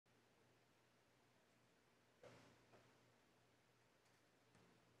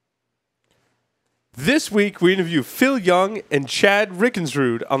This week, we interview Phil Young and Chad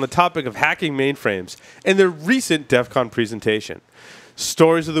Rikansrud on the topic of hacking mainframes and their recent DEF CON presentation.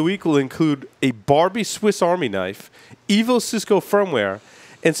 Stories of the week will include a Barbie Swiss Army knife, evil Cisco firmware,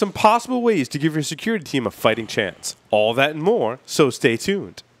 and some possible ways to give your security team a fighting chance. All that and more, so stay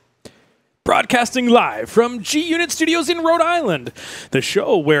tuned. Broadcasting live from G-Unit Studios in Rhode Island, the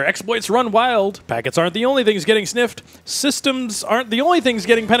show where exploits run wild, packets aren't the only things getting sniffed, systems aren't the only things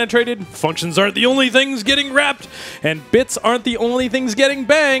getting penetrated, functions aren't the only things getting wrapped, and bits aren't the only things getting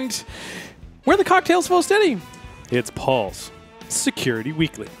banged. We're the cocktails full steady. It's Paul's Security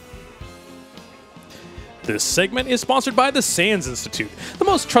Weekly. This segment is sponsored by the SANS Institute, the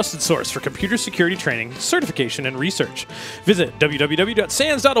most trusted source for computer security training, certification, and research. Visit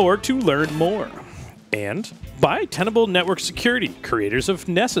www.sans.org to learn more. And by Tenable Network Security, creators of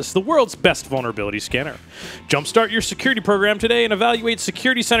Nessus, the world's best vulnerability scanner. Jumpstart your security program today and evaluate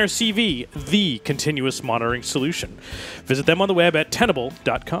Security Center CV, the continuous monitoring solution. Visit them on the web at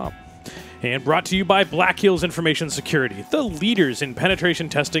tenable.com. And brought to you by Black Hills Information Security, the leaders in penetration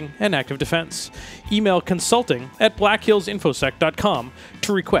testing and active defense. Email consulting@blackhillsinfosec.com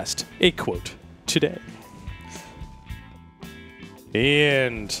to request a quote today.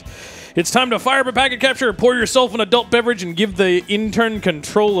 And it's time to fire up a packet capture, pour yourself an adult beverage, and give the intern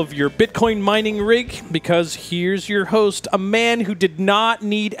control of your Bitcoin mining rig, because here's your host, a man who did not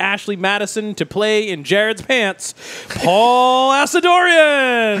need Ashley Madison to play in Jared's pants, Paul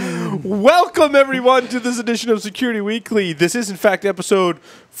Asadorian. Welcome, everyone, to this edition of Security Weekly. This is, in fact, episode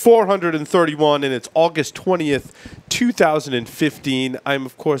 431, and it's August 20th, 2015. I'm,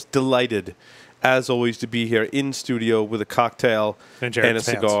 of course, delighted, as always, to be here in studio with a cocktail and a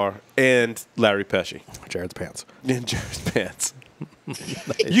cigar and Larry Pesci. Jared's pants. In Jared's pants.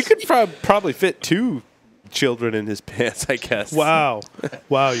 Nice. You could probably fit two children in his pants, I guess. Wow.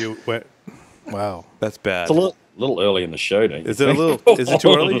 Wow, you went. Wow. That's bad. It's a little early in the show, don't you? Is it a little? Is it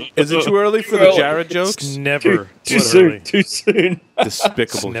too early? Is it too early for the Jared jokes? Never. Too soon. Too soon.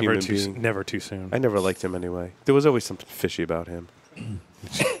 Despicable Never human too being. Never too soon. I never liked him anyway. There was always something fishy about him.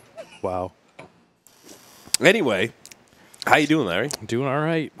 Wow. Anyway, how you doing, Larry? Doing all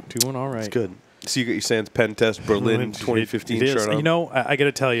right. Doing all right. It's good. So you got your Sans Pen Test Berlin 2015 it is. shirt on? You know, I got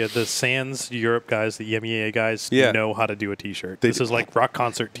to tell you, the Sans Europe guys, the EMEA guys, know how to do a T-shirt. This is like rock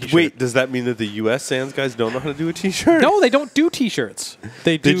concert T-shirt. Wait, does that mean that the U.S. Sans guys don't know how to do a T-shirt? No, they don't do T-shirts.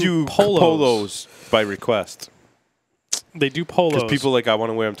 They do polos by request. They do polos. Because people I want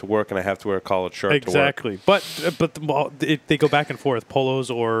to wear them to work, and I have to wear a collared shirt exactly. to work. But they go back and forth,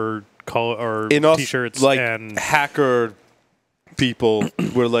 polos or T-shirts. Like and hacker people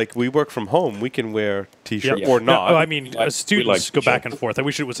were like, we work from home. We can wear T-shirt or not. No, I mean, students go back and forth. I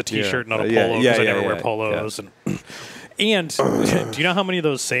wish it was a T-shirt, not a polo, because I never wear polos. Yeah. And do you know how many of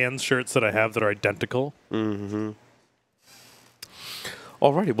those Sans shirts that I have that are identical? Mm-hmm.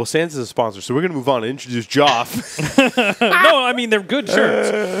 Alrighty, well, Sans is a sponsor, so we're going to move on and introduce Joff. No, I mean, they're good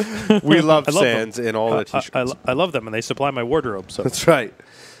shirts. We love Sans and all the T-shirts. I love them, and they supply my wardrobe. So that's right.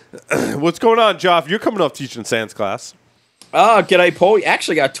 What's going on, Joff? You're coming off teaching Sans class. G'day, Paul.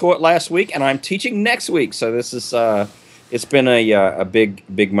 Actually, I taught last week, and I'm teaching next week. So this is it's been a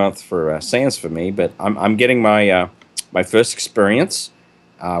big month for Sans for me. But I'm getting my my first experience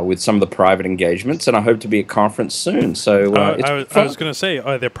with some of the private engagements, and I hope to be at conference soon. So I was going to say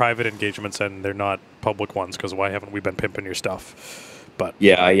they're private engagements and they're not public ones, because why haven't we been pimping your stuff? But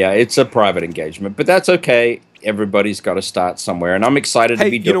yeah, it's a private engagement, but that's okay. Everybody's got to start somewhere, and I'm excited to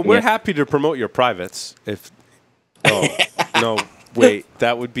be doing it. We're happy to promote your privates. No, wait,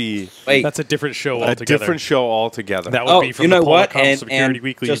 that would be that's a different show altogether. A different show altogether. That would be from the Polycom Security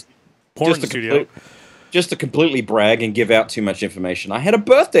Weekly porn studio. Just to completely brag and give out too much information, I had a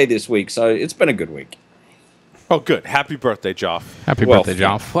birthday this week, so it's been a good week. Oh, good. Happy birthday, Joff. Happy birthday,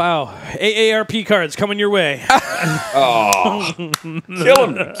 Joff. Wow. AARP cards coming your way. Oh,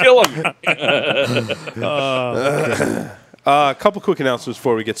 kill him. A couple quick announcements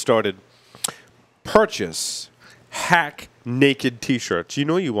before we get started. Purchase Hack Naked T-shirts. You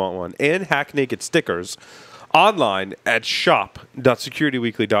know you want one. And Hack Naked stickers online at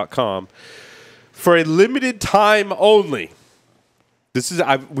shop.securityweekly.com for a limited time only.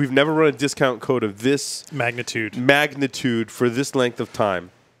 We've never run a discount code of this magnitude for this length of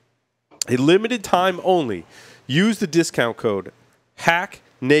time. A limited time only. Use the discount code Hack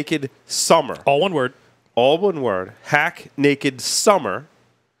Naked Summer. All one word. All one word. Hack Naked Summer,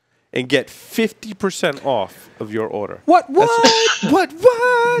 and get 50% off of your order. What? What?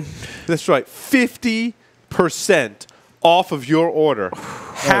 That's right. 50% off of your order.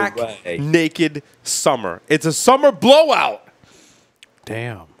 Hack Naked Summer. It's a summer blowout.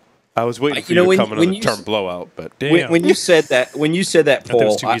 Damn. I was waiting for You know, you to when- come in when on the you term s- blowout, but When you said that, that Paul,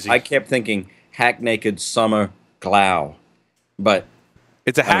 was too easy. I kept thinking hack naked summer glow, but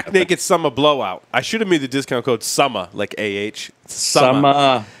it's a hack naked summer blowout. I should have made the discount code SUMMER, like AH. It's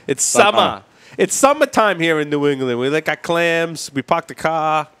summer. It's summer. It's summertime here in New England. We like our clams. We park the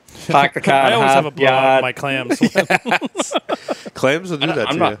car. Park the car. I always have a blowout yard. in my clams. Clams will do that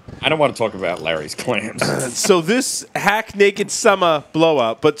to you. I don't want to talk about Larry's clams. So this hack naked summer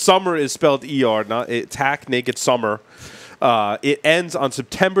blowout, but summer is spelled ER, not it's hack naked summer. It ends on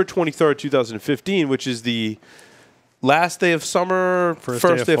September 23rd, 2015, which is the last day of summer,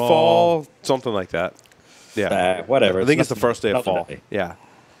 first day of fall, something like that. Yeah, Whatever. I think it's the first day of nothing fall. to me. Yeah.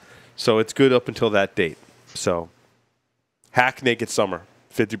 So it's good up until that date. So hack naked summer,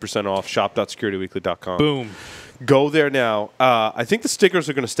 50% off, shop.securityweekly.com. Boom. Go there now. I think the stickers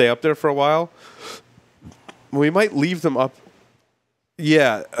are going to stay up there for a while. We might leave them up.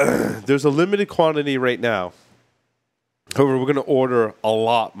 Yeah, there's a limited quantity right now. However, we're going to order a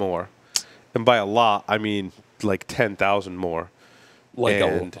lot more. And by a lot, I mean like 10,000 more. Like a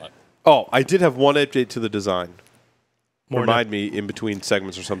And- lot. Oh, I did have one update to the design. More Remind me in between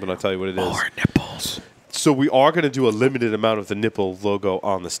segments or something. I'll tell you what it is. More nipples. So we are going to do a limited amount of the nipple logo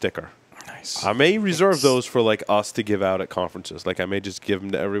on the sticker. Nice. I may reserve those for like us to give out at conferences. Like I may just give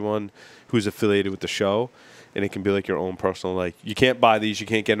them to everyone who's affiliated with the show, and it can be like your own personal. Like you can't buy these, you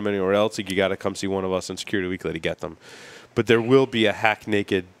can't get them anywhere else. Like you got to come see one of us in Security Weekly to get them. But there will be a hack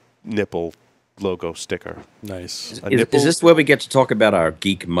naked nipple logo sticker. Nice. Is this where we get to talk about our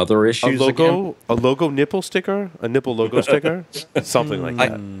geek mother issues again? A logo nipple sticker, a nipple logo sticker, something like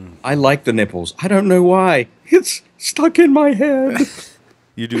that. I like the nipples. I don't know why. It's stuck in my head.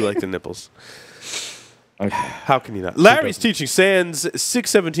 You do like the nipples. Okay. How can you not? Larry's teaching SANS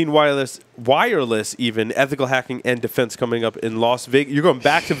 617 wireless even, ethical hacking and defense coming up in Las Vegas. You're going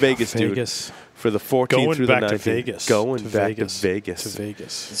back to Vegas, dude. Vegas. For the 14th Going through the back 19th. to Vegas. Going To back Vegas. to Vegas. To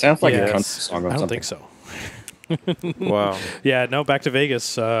Vegas. It sounds like a Yes. country song or I don't something. think so. Wow. Yeah, no, back to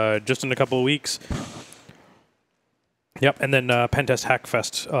Vegas just in a couple of weeks. Yep, and then Pentest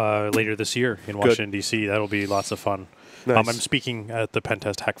Hackfest later this year in Washington, D.C. That'll be lots of fun. Nice. I'm speaking at the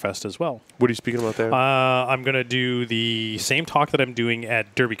Pentest Hackfest as well. What are you speaking about there? I'm going to do the same talk that I'm doing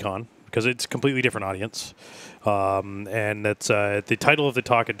at DerbyCon because it's a completely different audience. And that's the title of the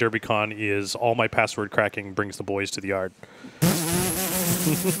talk at DerbyCon is "All My Password Cracking Brings the Boys to the Yard."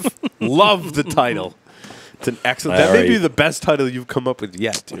 Love the title. It's an excellent. That may Larry. be the best title you've come up with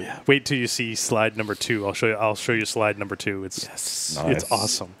yet, dude. Wait till you see slide number 2. I'll show you slide number 2. It's Yes. Nice. it's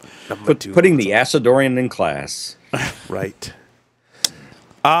awesome. Putting the Acidorian in class. Right.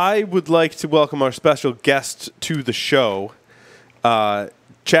 I would like to welcome our special guest to the show, Chad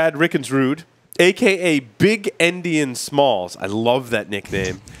Rikansrud, a.k.a. Bigendian Smalls. I love that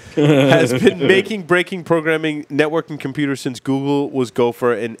nickname. Has been making breaking programming networking computers since Google was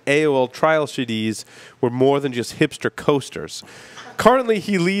Gopher and AOL trial CDs were more than just hipster coasters. Currently,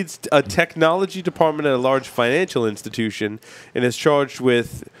 he leads a technology department at a large financial institution and is charged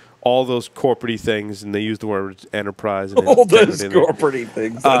with all those corporate things, and they use the word enterprise. And All those integrity in there. corporate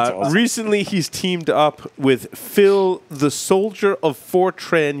things. That's awesome. Recently, he's teamed up with Phil, the Soldier of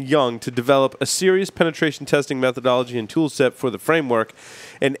Fortran Young, to develop a serious penetration testing methodology and tool set for the framework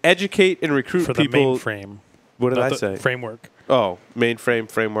and educate and recruit For the people. mainframe. What did Not I the say? Framework. Oh,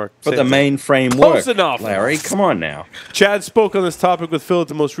 mainframe framework. But Same the thing. mainframe Close work. enough. Larry, come on now. Chad spoke on this topic with Phil at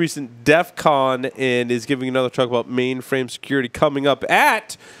the most recent DEF CON and is giving another talk about mainframe security coming up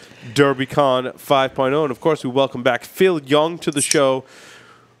at DerbyCon 5.0. And, of course, we welcome back Phil Young to the show,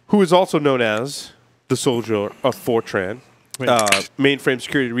 who is also known as the Soldier of Fortran, mainframe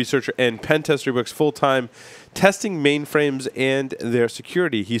security researcher and pen tester who works full-time testing mainframes and their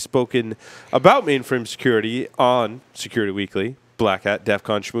security. He's spoken about mainframe security on Security Weekly, Black Hat, DEF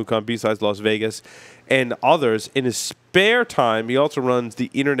CON, ShmooCon, B-Sides, Las Vegas, and others. In his spare time, he also runs the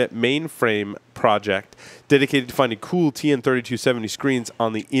Internet Mainframe Project, dedicated to finding cool TN3270 screens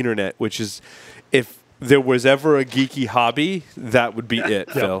on the Internet, which is, if there was ever a geeky hobby, that would be it,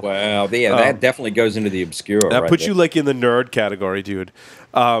 Phil. Wow, yeah, that definitely goes into the obscure. That right puts there. you like in the nerd category, dude.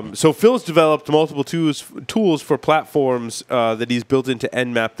 So Phil's developed multiple tools for platforms that he's built into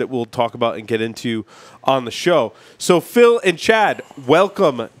nmap that we'll talk about and get into on the show. So Phil and Chad,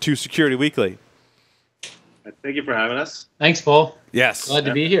 welcome to Security Weekly. Thank you for having us. Thanks, Paul. Yes. Glad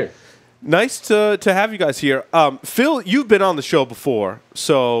to be here. Nice to have you guys here. Phil, you've been on the show before,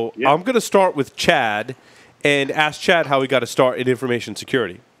 so Yeah. I'm going to start with Chad and ask Chad how he got to start in information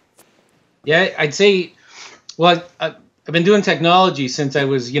security. Yeah, I'd say, well, I've been doing technology since I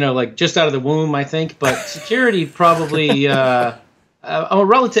was, like just out of the womb, I think. But security probably I'm a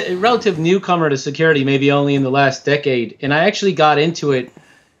relative newcomer to security, maybe only in the last decade, and I actually got into it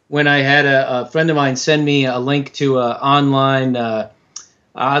when I had a friend of mine send me a link to a online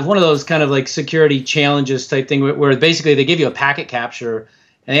one of those kind of like security challenges type thing where basically they give you a packet capture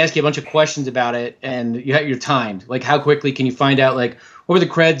and they ask you a bunch of questions about it, and you're timed. Like, how quickly can you find out, like, what were the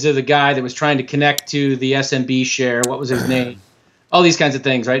creds of the guy that was trying to connect to the SMB share? What was his name? All these kinds of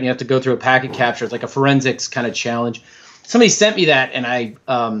things, right? And you have to go through a packet capture. It's like a forensics kind of challenge. Somebody sent me that, and I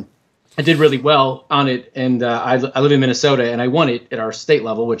did really well on it. And I live in Minnesota, and I won it at our state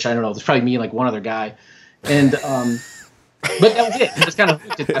level, which I don't know. There's probably me and like one other guy. And but that was it. It was kind of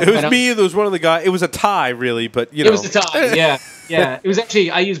it was me. There was one of the guys. It was a tie, really, but you know. It was a tie. Yeah, yeah. It was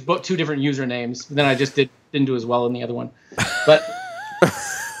actually I used two different usernames. But then I just didn't do as well in the other one. But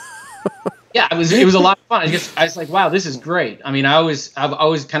yeah, it was a lot of fun. I was like, wow, this is great. I mean, I've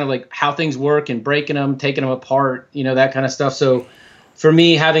always kind of like how things work and breaking them, taking them apart, you know, that kind of stuff. So for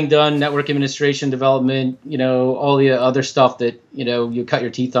me, having done network administration development, you know, all the other stuff that, you know, you cut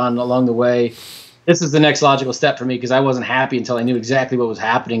your teeth on along the way, this is the next logical step for me because I wasn't happy until I knew exactly what was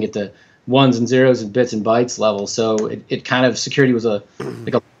happening at the ones and zeros and bits and bytes level. So it kind of, security was a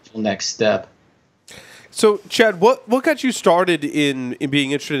logical next step. So, Chad, what got you started in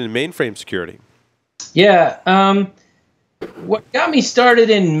being interested in mainframe security? Yeah, what got me started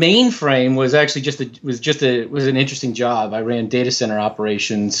in mainframe was actually was an interesting job. I ran data center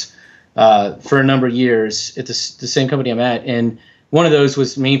operations for a number of years at the same company I'm at, and one of those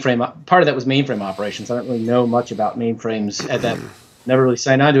was mainframe. Part of that was mainframe operations. I don't really know much about mainframes at that. Never really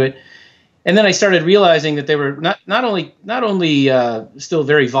signed on to it. And then I started realizing that they were not only still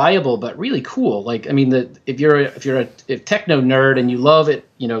very viable, but really cool. Like, I mean, if you're a techno nerd and you love it,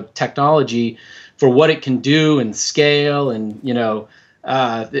 you know, technology for what it can do and scale, and you know,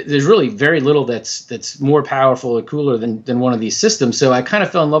 there's really very little that's more powerful or cooler than one of these systems. So I kind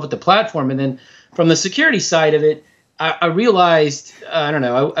of fell in love with the platform, and then from the security side of it, I realized I don't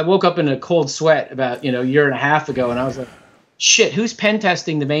know. I woke up in a cold sweat about a year and a half ago, and I was like, shit, who's pen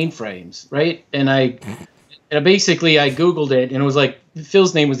testing the mainframes, right? And I basically Googled it, and it was like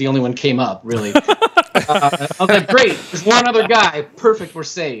Phil's name was the only one came up, really. I was like, great, there's one other guy, perfect, we're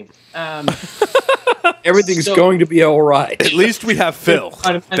saved. Everything's going to be all right. At least we have Phil.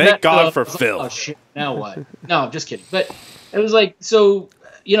 Thank God for Phil. Like, oh shit, now what? No, I'm just kidding. But it was like, so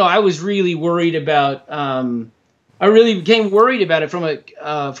I was really worried about. I really became worried about it from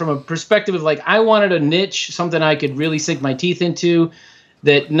a perspective of like I wanted a niche, something I could really sink my teeth into,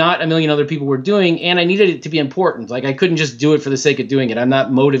 that not a million other people were doing, and I needed it to be important. Like I couldn't just do it for the sake of doing it. I'm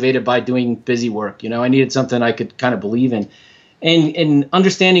not motivated by doing busy work. I needed something I could kind of believe in, and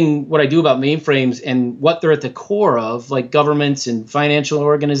understanding what I do about mainframes and what they're at the core of, like governments and financial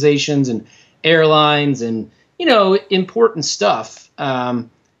organizations and airlines and important stuff.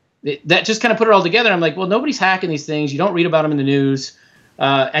 That just kind of put it all together. I'm like, well, nobody's hacking these things. You don't read about them in the news.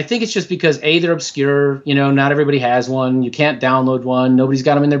 I think it's just because they're obscure. Not everybody has one. You can't download one. Nobody's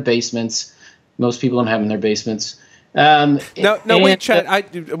got them in their basements. Most people don't have them in their basements. Wait, Chad. I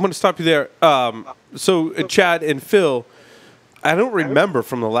want to stop you there. So, Chad and Phil, I don't remember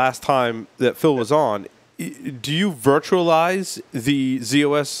from the last time that Phil was on. Do you virtualize the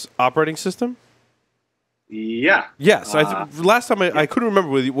ZOS operating system? Yeah. Yes. Last time I couldn't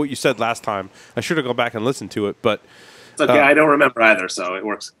remember what you said last time. I should have gone back and listened to it, but it's okay. I don't remember either, so it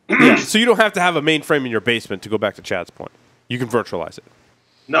works. Yeah. So you don't have to have a mainframe in your basement to go back to Chad's point. You can virtualize it.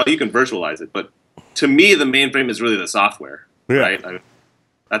 No, you can virtualize it, but to me, the mainframe is really the software. Yeah. Right?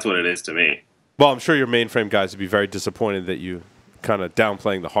 That's what it is to me. Well, I'm sure your mainframe guys would be very disappointed that you kind of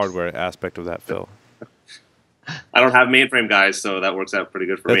downplaying the hardware aspect of that, Phil. I don't have mainframe guys, so that works out pretty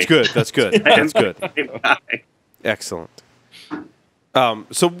good for me. That's good. That's good. That's good. Excellent.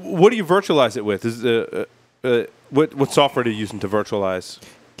 So what do you virtualize it with? What software are you using to virtualize?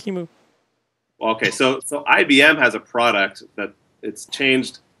 Kimu. Okay, so IBM has a product that it's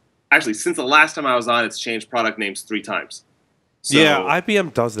changed. Actually, since the last time I was on, it's changed product names 3 times. So, yeah,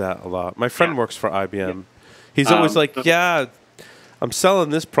 IBM does that a lot. My friend works for IBM. Yeah. He's always like, yeah, I'm selling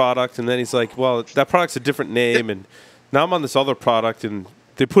this product, and then he's like, well, that product's a different name, and now I'm on this other product, and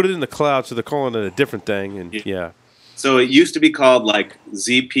they put it in the cloud, so they're calling it a different thing, and yeah. So it used to be called like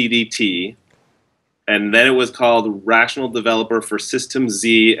ZPDT, and then it was called Rational Developer for System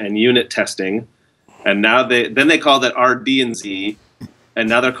Z and Unit Testing, and now they called it RD and Z, and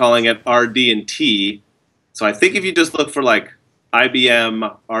now they're calling it RD and T. So I think if you just look for like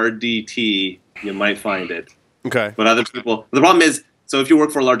IBM RDT, you might find it. Okay. But other people, the problem is, so if you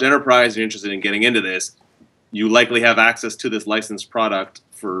work for a large enterprise, you're interested in getting into this, you likely have access to this licensed product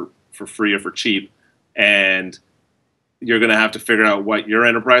for free or for cheap. And you're going to have to figure out what your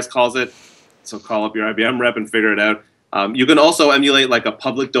enterprise calls it. So call up your IBM rep and figure it out. You can also emulate like a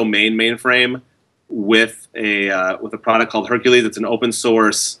public domain mainframe with a product called Hercules. It's an open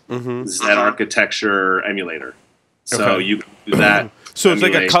source Z architecture emulator. So you can do that. So it's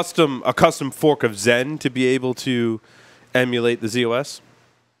like a custom fork of Zen to be able to emulate the ZOS?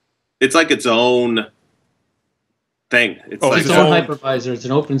 It's like its own thing. It's like its own hypervisor. It's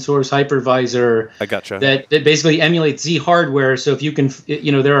an open source hypervisor. I gotcha. That basically emulates Z hardware. So if you can,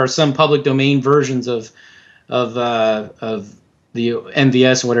 there are some public domain versions of the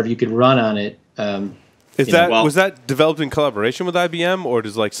MVS or whatever you could run on it. Was that developed in collaboration with IBM, or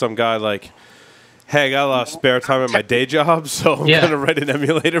does like some guy like, hey, I got a lot of spare time at my day job, so I'm gonna write an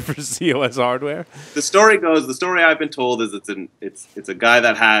emulator for ZOS hardware? The story I've been told is it's a guy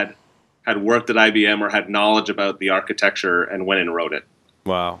that had worked at IBM or had knowledge about the architecture and went and wrote it.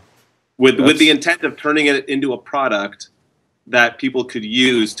 Wow. With the intent of turning it into a product that people could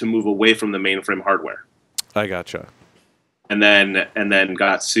use to move away from the mainframe hardware. I gotcha. And then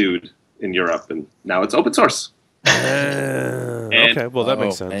got sued in Europe, and now it's open source. Okay, well that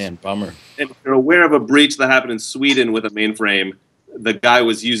makes sense. Man, bummer. And if you're aware of a breach that happened in Sweden with a mainframe, the guy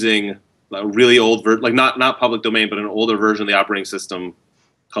was using a really old version, like not public domain, but an older version of the operating system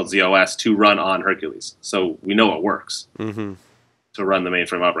called ZOS to run on Hercules. So we know it works to run the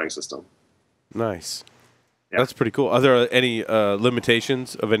mainframe operating system. Nice. Yeah. That's pretty cool. Are there any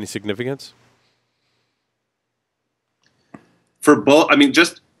limitations of any significance? For both, I mean,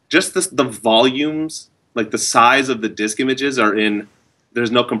 just the volumes, like the size of the disk images are in.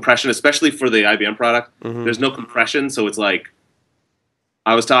 There's no compression, especially for the IBM product. There's no compression, so it's like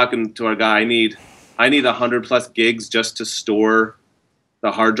I was talking to our guy. I need 100+ gigs just to store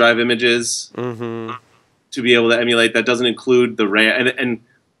the hard drive images to be able to emulate. That doesn't include the RAM, and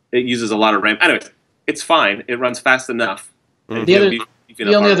it uses a lot of RAM. Anyways, it's fine. It runs fast enough. The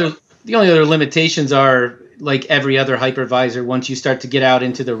only other limitations are like every other hypervisor. Once you start to get out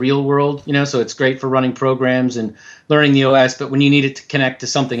into the real world, so it's great for running programs and learning the OS. But when you need it to connect to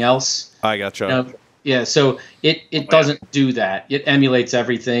something else, I gotcha. So it doesn't do that. It emulates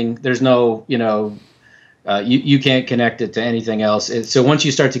everything. There's no, you can't connect it to anything else. So once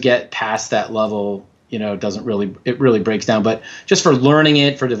you start to get past that level, it really breaks down. But just for learning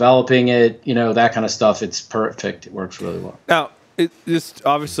it, for developing it, that kind of stuff, it's perfect. It works really well. Now, this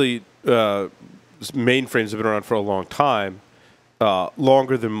obviously mainframes have been around for a long time,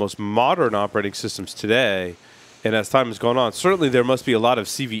 longer than most modern operating systems today. And as time has gone on, certainly there must be a lot of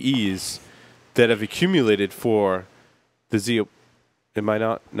CVEs that have accumulated for the Z. Am I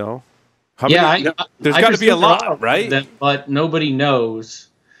not? No? How many? There's got to be a lot, right? But nobody knows.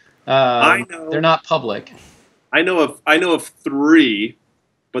 I know. They're not public. I know of 3,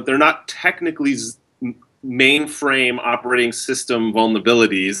 but they're not technically mainframe operating system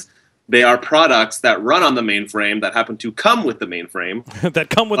vulnerabilities. They are products that run on the mainframe that happen to come with the mainframe. That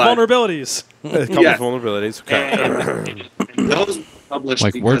come with vulnerabilities. With vulnerabilities. Okay. And those were published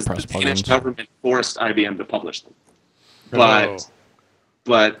like because WordPress the Danish plugins. government forced IBM to publish them.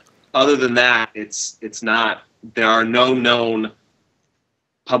 But other than that, it's not. There are no known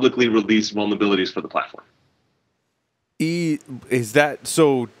publicly released vulnerabilities for the platform. Is that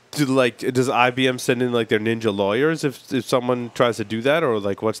so? Does IBM send in like their ninja lawyers if someone tries to do that, or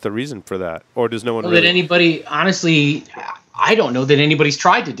like what's the reason for that, or does no one? That anybody, honestly, I don't know that anybody's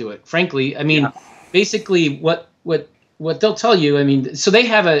tried to do it. Frankly, I mean, basically what they'll tell you. I mean, so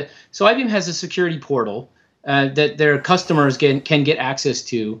IBM has a security portal that their customers can get access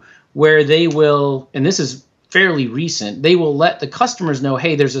to, where they will, and this is fairly recent, they will let the customers know,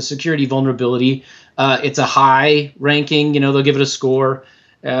 hey, there's a security vulnerability. It's a high ranking. They'll give it a score.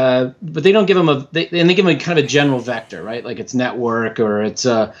 But they don't give them they give them kind of a general vector, right? Like it's network or it's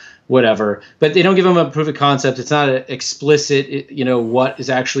whatever. But they don't give them a proof of concept. It's not an explicit, what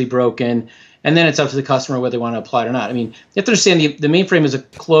is actually broken. And then it's up to the customer whether they want to apply it or not. I mean, you have to understand the mainframe is a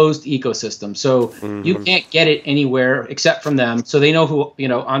closed ecosystem. So you can't get it anywhere except from them. So they know who,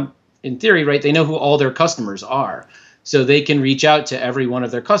 in theory, right, they know who all their customers are. So they can reach out to every one of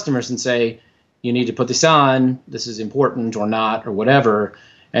their customers and say, you need to put this on, this is important or not, or whatever.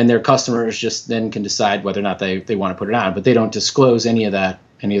 And their customers just then can decide whether or not they want to put it on. But they don't disclose any of that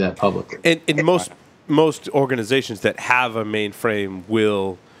publicly. And most organizations that have a mainframe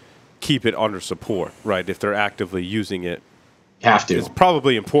will keep it under support, right? If they're actively using it. Have to. It's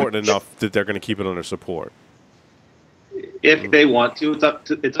probably important enough that they're going to keep it under support. If they want to,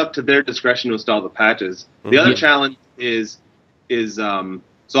 it's up to their discretion to install the patches. The other challenge is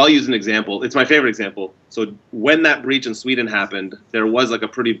so I'll use an example. It's my favorite example. So when that breach in Sweden happened, there was like a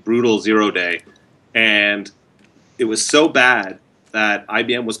pretty brutal 0 day, and it was so bad that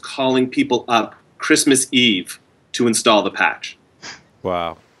IBM was calling people up Christmas Eve to install the patch.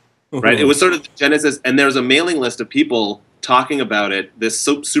 Wow. Right? It was sort of the genesis, and there's a mailing list of people talking about it, this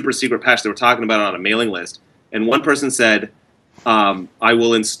super secret patch they were talking about it on a mailing list. And one person said, I've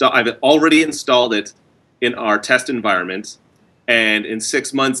already installed it in our test environment, and in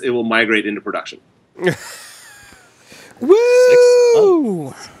 6 months it will migrate into production.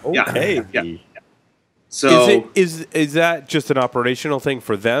 Woo! Okay. Yeah. So is that just an operational thing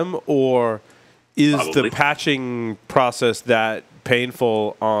for them, or is Probably. the patching process that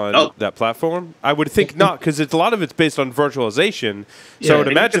painful on that platform? I would think not, because a lot of it's based on virtualization. So I would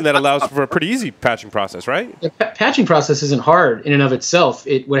imagine that allows for a pretty easy patching process, right? The patching process isn't hard in and of itself.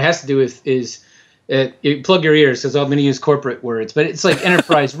 What it has to do with is you plug your ears, because I'm going to use corporate words, but it's like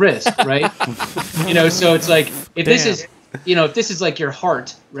enterprise risk, right? So it's like if this is like your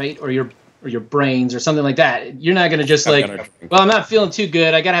heart, right, or your brains or something like that, you're not going to just I'm not feeling too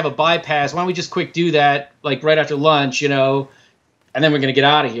good, I got to have a bypass. Why don't we just quick do that, like right after lunch, and then we're going to get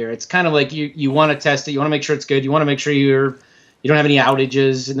out of here. It's kind of like you want to test it. You want to make sure it's good. You want to make sure you don't have any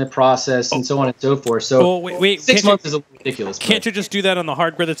outages in the process and so on and so forth. So wait, 6 months is ridiculous. Can't you just do that on the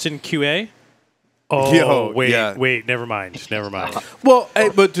hardware that's in QA? Oh, wait, never mind. Well,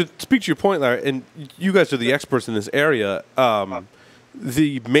 but to speak to your point, Larry, and you guys are the experts in this area,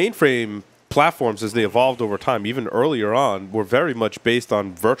 the mainframe platforms, as they evolved over time, even earlier on, were very much based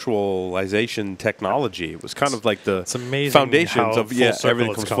on virtualization technology. It was kind of like the foundations of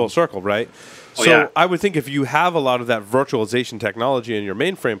everything comes full circle, right? I would think if you have a lot of that virtualization technology in your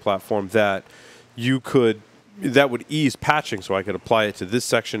mainframe platform, that would ease patching, so I could apply it to this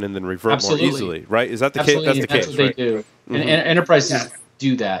section and then revert more easily, right? Is that the case? That's the case, what they do. Mm-hmm. And enterprises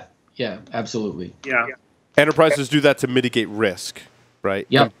do that. Yeah, absolutely. Yeah. Enterprises do that to mitigate risk, right?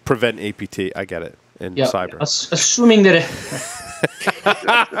 Yep. And prevent APT. I get it. And cyber. Assuming that I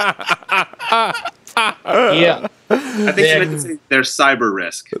think you meant to say their cyber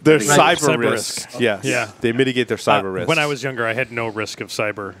risk. Their cyber risk. Yes. Yeah. They mitigate their cyber risk. When I was younger, I had no risk of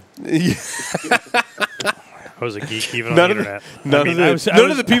cyber. I was a geek even on the internet. None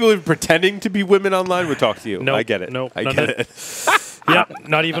of the people who are pretending to be women online would talk to you. Nope, I get it. Nope, I get it. Yeah,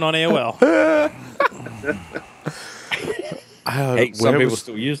 not even on AOL. Hey, some people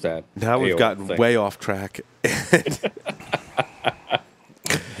still use that. Now we've gotten way off track.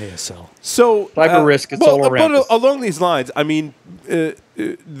 ASL. So cyber risk, it's all around. But along these lines, I mean,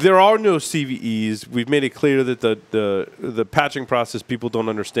 there are no CVEs. We've made it clear that the patching process, people don't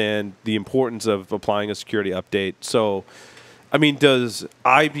understand the importance of applying a security update. So, I mean, does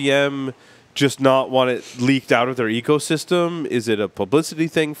IBM just not want it leaked out of their ecosystem? Is it a publicity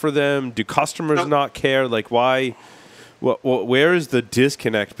thing for them? Do customers not care? Like, why? Where is the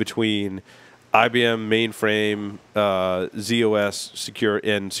disconnect between IBM mainframe, ZOS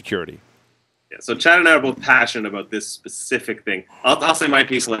security? Yeah, so Chad and I are both passionate about this specific thing. I'll say my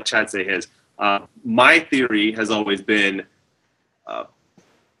piece and let Chad say his. My theory has always been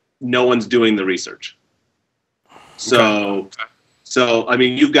no one's doing the research. So I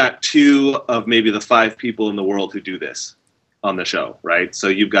mean, you've got 2 of maybe the 5 people in the world who do this on the show, right? So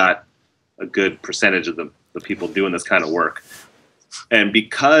you've got a good percentage of the people doing this kind of work. And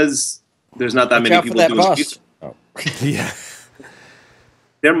because there's not that many people doing this,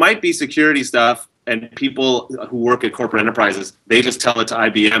 there might be security stuff, and people who work at corporate enterprises, they just tell it to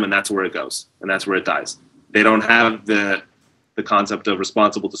IBM, and that's where it goes, and that's where it dies. They don't have the concept of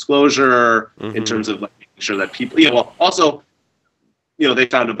responsible disclosure in terms of like making sure that people, they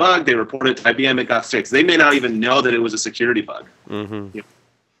found a bug, they reported it to IBM, it got fixed. They may not even know that it was a security bug.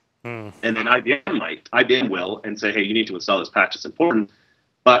 And then IBM will, and say, hey, you need to install this patch, it's important.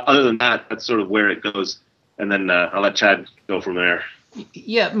 But other than that, that's sort of where it goes. And then I'll let Chad go from there.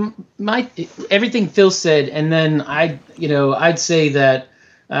 Yeah, everything Phil said, and then I'd say that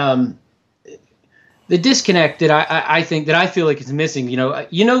the disconnect that I feel like is missing.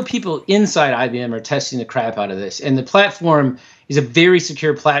 People inside IBM are testing the crap out of this, and the platform is a very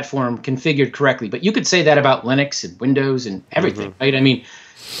secure platform configured correctly. But you could say that about Linux and Windows and everything, right? I mean,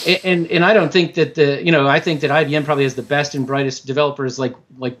 and I don't think that I think that IBM probably has the best and brightest developers like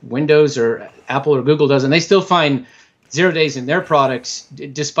Windows or Apple or Google does, and they still find 0 days in their products,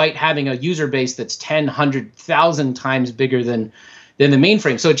 despite having a user base that's 10, 100,000 times bigger than the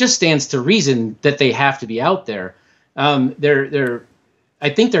mainframe. So it just stands to reason that they have to be out there. I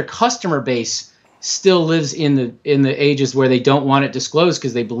think their customer base still lives in the ages where they don't want it disclosed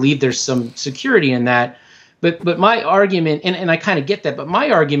because they believe there's some security in that. But my argument, and I kind of get that, but my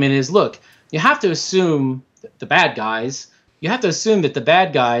argument is, look, you have to assume the bad guys. You have to assume that the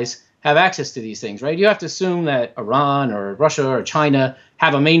bad guys have access to these things, right? You have to assume that Iran or Russia or China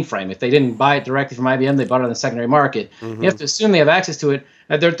have a mainframe. If they didn't buy it directly from IBM, they bought it on the secondary market. You have to assume they have access to it.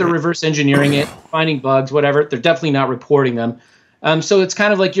 They're reverse engineering it, finding bugs, whatever. They're definitely not reporting them. So it's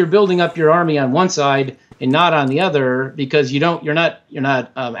kind of like you're building up your army on one side and not on the other, because you're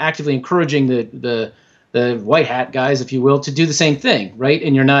not actively encouraging the white hat guys, if you will, to do the same thing, right?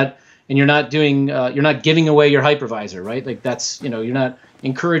 And you're not giving away your hypervisor, right? Like that's, you're not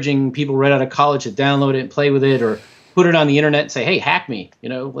encouraging people right out of college to download it and play with it, or put it on the internet and say, hey, hack me,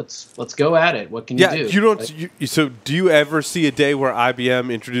 let's go at it. What can you do? You don't. So do you ever see a day where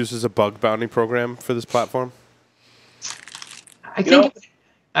IBM introduces a bug bounty program for this platform? I think,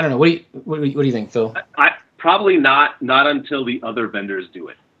 I don't know. What do you think, Phil? I probably not until the other vendors do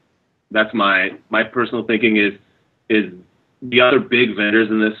it. That's my personal thinking is the other big vendors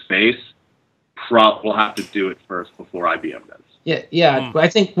in this space will have to do it first before IBM does. Yeah. I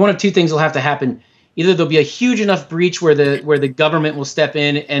think one of two things will have to happen. Either there'll be a huge enough breach where the government will step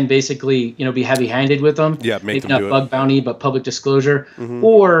in and basically be heavy-handed with them. Yeah, make them not do bug bounty, but public disclosure,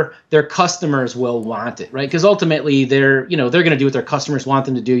 or their customers will want it, right? Because ultimately they're going to do what their customers want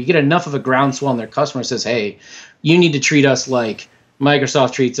them to do. You get enough of a groundswell, and their customer says, "Hey, you need to treat us like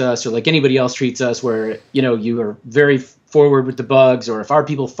Microsoft treats us, or like anybody else treats us, where you are very forward with the bugs, or if our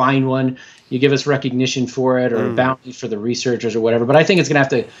people find one, you give us recognition for it, or a bounty for the researchers, or whatever." But I think it's going to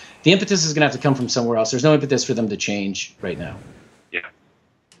have to. The impetus is going to have to come from somewhere else. There's no impetus for them to change right now.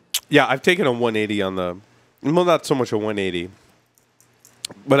 Yeah, I've taken a 180 on the, well, not so much a 180,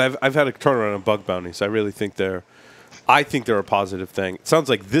 but I've had a turnaround on bug bounties. I really think they're a positive thing. It sounds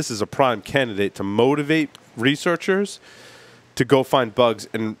like this is a prime candidate to motivate researchers to go find bugs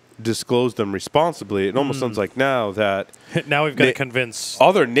and disclose them responsibly. It almost sounds like now that now we've got to convince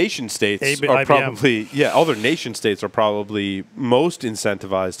other nation states are IBM. other nation states are probably most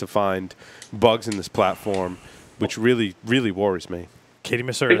incentivized to find bugs in this platform, which really, really worries me. Katie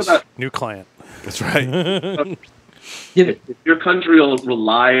Masuris, new client. That's right. If your country will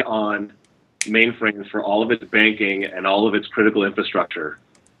rely on mainframes for all of its banking and all of its critical infrastructure,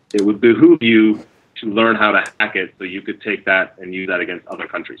 it would behoove you to learn how to hack it so you could take that and use that against other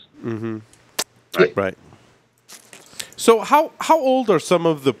countries. Right. So how old are some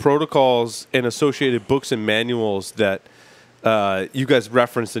of the protocols and associated books and manuals that you guys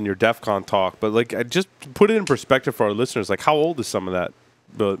referenced in your DEF CON talk? But like, just put it in perspective for our listeners. Like, how old is some of that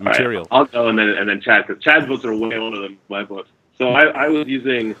material? Right, I'll go and then Chad, because Chad's books are way older than my books. So I was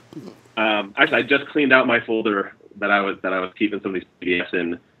using. Actually, I just cleaned out my folder that I was keeping some of these PDFs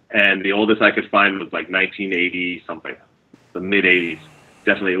in. And the oldest I could find was like 1980 something, the mid 80s.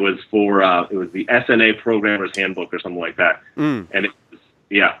 Definitely, it was the SNA Programmer's Handbook or something like that. And it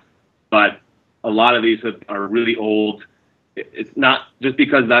was, but a lot of these are really old. It's not just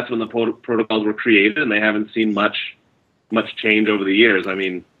because that's when the protocols were created, and they haven't seen much change over the years. I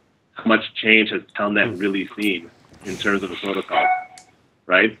mean, how much change has Telnet really seen in terms of the protocol?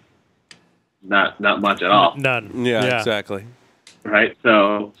 Right? Not much at all. None. Yeah, exactly. Right,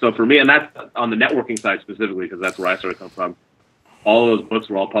 so for me, and that's on the networking side specifically, because that's where I sort of come from. All of those books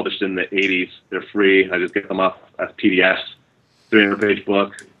were all published in the 80s. They're free. I just get them off as PDFs. 300-page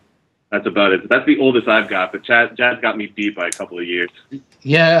book. That's about it. That's the oldest I've got. But Chad's got me beat by a couple of years.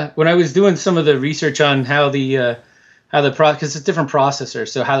 Yeah, when I was doing some of the research on how the because it's a different processor,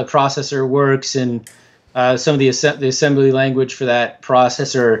 so how the processor works and some of the assembly language for that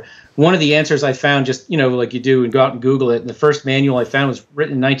processor. One of the answers I found, just like you do, and go out and Google it. And the first manual I found was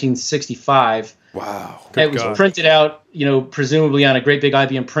written in 1965. Wow! It was printed out, presumably on a great big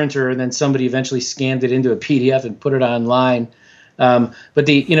IBM printer, and then somebody eventually scanned it into a PDF and put it online. But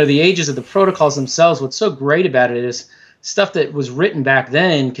the ages of the protocols themselves, what's so great about it is stuff that was written back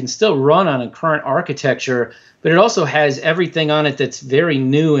then can still run on a current architecture, but it also has everything on it that's very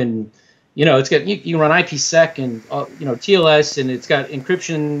new and. It's got you can run IPsec and TLS, and it's got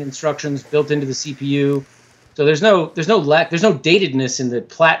encryption instructions built into the CPU. So there's no datedness in the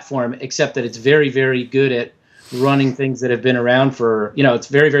platform, except that it's very, very good at running things that have been around for it's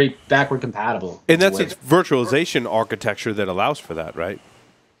very, very backward compatible. And that's its virtualization architecture that allows for that, right?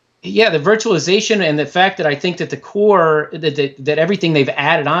 Yeah, the virtualization and the fact that I think that the core that everything they've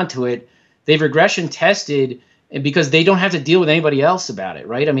added onto it, they've regression tested. Because they don't have to deal with anybody else about it,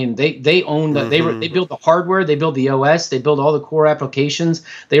 right? I mean, they own the they build the hardware, they build the OS, they build all the core applications,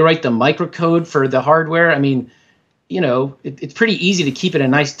 they write the microcode for the hardware. I mean, it's pretty easy to keep it a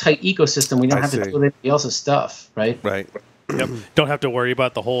nice tight ecosystem. We don't have to deal with anybody else's stuff, right? Right. Yep. Don't have to worry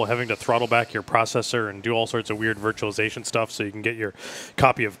about the whole having to throttle back your processor and do all sorts of weird virtualization stuff so you can get your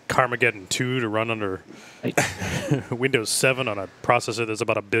copy of Carmageddon 2 to run under Windows 7 on a processor that's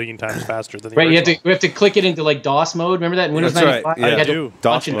about 1 billion times faster than the Right, original. we have to click it into like DOS mode. Remember that in Windows That's right, 95? yeah. You had to I do.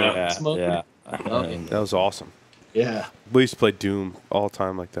 punch DOS into mode. DOS mode. Yeah. Okay. That was awesome. Yeah. We used to play Doom all the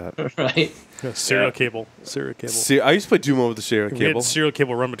time like that. Right. Serial cable. Serial cable. I used to play Doom over the serial We cable. had serial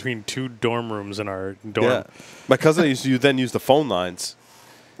cable run between 2 dorm rooms in our dorm. Yeah, my cousin used to then use the phone lines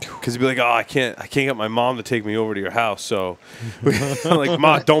because he'd be like, "Oh, I can't get my mom to take me over to your house." So, I'm like,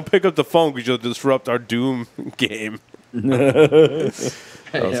 "Ma, don't pick up the phone because you'll disrupt our Doom game." That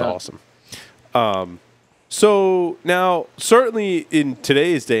was awesome. So now, certainly in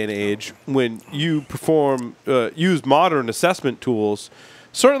today's day and age, when you use modern assessment tools,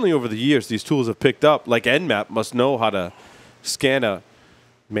 certainly over the years, these tools have picked up. Like nmap must know how to scan a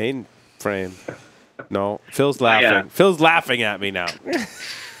mainframe. No, Phil's laughing. Yeah. Phil's laughing at me now.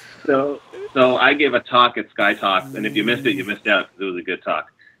 So I gave a talk at Sky Talk, and if you missed it, you missed out because it was a good talk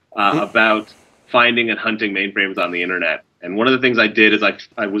about finding and hunting mainframes on the internet. And one of the things I did is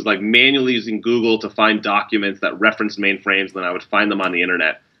I was like manually using Google to find documents that referenced mainframes, and then I would find them on the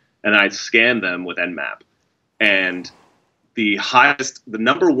internet, and I'd scan them with nmap. And the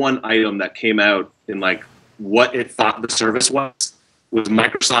number one item that came out in like what it thought the service was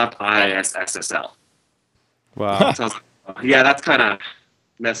Microsoft IIS SSL. Wow. So I was like, yeah, that's kind of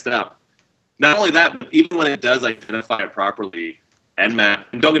messed up. Not only that, but even when it does identify it properly, nmap,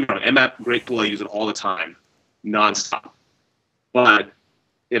 and don't get me wrong, nmap, great tool, I use it all the time, nonstop. But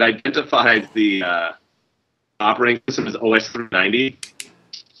it identifies the operating system as OS 390,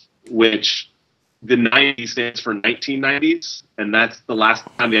 which the 90 stands for 1990s, and that's the last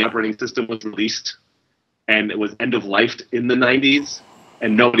time the operating system was released, and it was end-of-lifed in the 90s,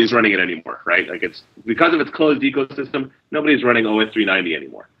 and nobody's running it anymore, right? Like it's because of its closed ecosystem, nobody's running OS 390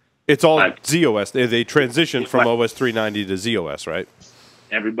 anymore. It's all ZOS. They transitioned from OS 390 to ZOS, right?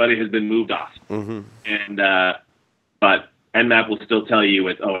 Everybody has been moved off, and but nmap will still tell you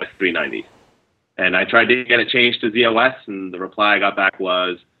it's OS 390. And I tried to get it changed to ZOS, and the reply I got back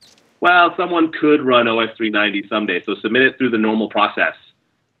was, well, someone could run OS 390 someday, so submit it through the normal process.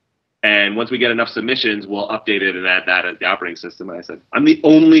 And once we get enough submissions, we'll update it and add that as the operating system. And I said, I'm the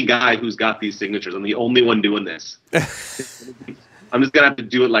only guy who's got these signatures. I'm the only one doing this. I'm just going to have to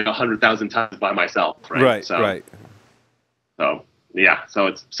do it like 100,000 times by myself, right? Right, so, right. So, yeah. So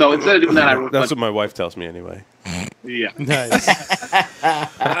instead of doing that, I wrote That's what my wife tells me anyway. yeah. Nice.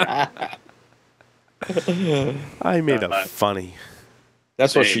 I made a funny.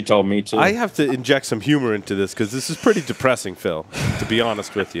 That's what she told me too. I have to inject some humor into this because this is pretty depressing, Phil. To be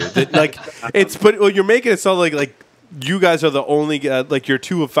honest with you, but you're making it sound like you guys are the only like you're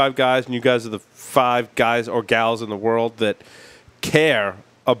 2 of 5 guys, and you guys are the 5 guys or gals in the world that care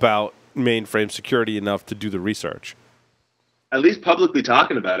about mainframe security enough to do the research. At least publicly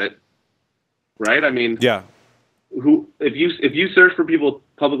talking about it, right? I mean, Yeah. If you search for people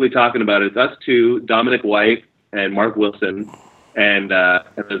publicly talking about it, it's us 2, Dominic White and Mark Wilson. And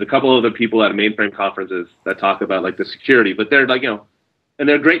there's a couple other people at mainframe conferences that talk about like the security, but they're like, and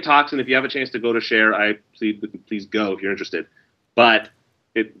they're great talks. And if you have a chance to go to share, please go if you're interested. But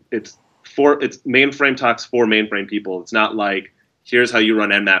it's mainframe talks for mainframe people. It's not like here's how you run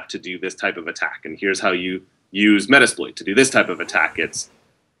nmap to do this type of attack, and here's how you use Metasploit to do this type of attack. It's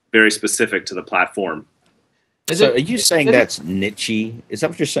very specific to the platform. So are you saying that's niche? Is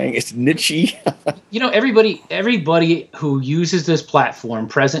that what you're saying? It's niche? Everybody who uses this platform,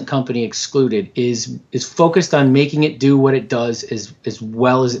 present company excluded, is focused on making it do what it does as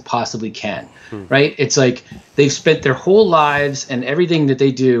well as it possibly can, right? It's like they've spent their whole lives, and everything that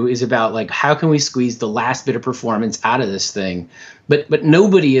they do is about like how can we squeeze the last bit of performance out of this thing, but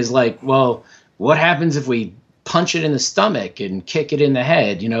nobody is like, well, what happens if we punch it in the stomach and kick it in the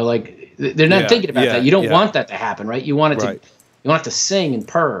head? They're not thinking about that. You don't want that to happen, right? You want it to sing and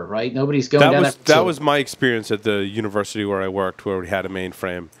purr, right? Nobody's going down that. That was my experience at the university where I worked, where we had a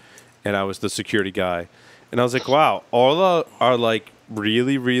mainframe, and I was the security guy. And I was like, wow, all our like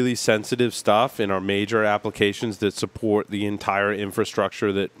really, really sensitive stuff in our major applications that support the entire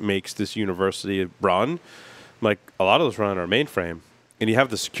infrastructure that makes this university run, like a lot of those run on our mainframe. And you have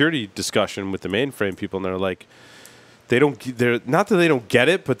the security discussion with the mainframe people, and they're like, they're not that they don't get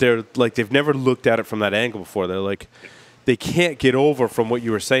it, but they're like they've never looked at it from that angle before. They're like, they can't get over from what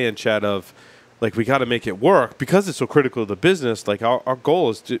you were saying, Chad, of like we got to make it work because it's so critical to the business. Like our goal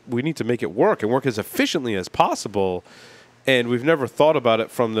is we need to make it work and work as efficiently as possible. And we've never thought about it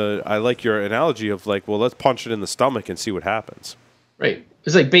from I like your analogy of like, well, let's punch it in the stomach and see what happens. Right.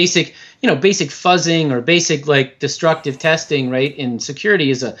 It's like basic, basic fuzzing or basic like destructive testing, right? In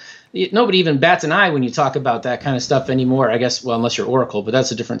security nobody even bats an eye when you talk about that kind of stuff anymore. I guess, well, unless you're Oracle, but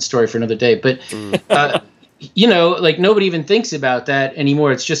that's a different story for another day. But, like nobody even thinks about that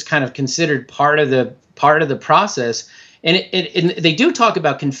anymore. It's just kind of considered part of the process. And they do talk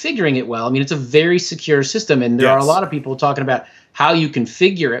about configuring it well. I mean, it's a very secure system, and there are a lot of people talking about how you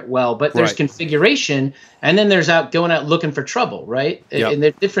configure it well. But there's configuration, and then there's going out looking for trouble, right? Yep. And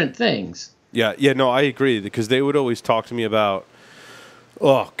they're different things. Yeah, no, I agree, because they would always talk to me about,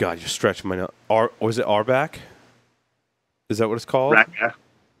 oh God, you're stretching my nose. Was it RBAC? Is that what it's called?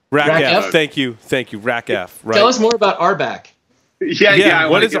 RACF. Thank you, RACF. Right. Tell us more about RBAC. Yeah.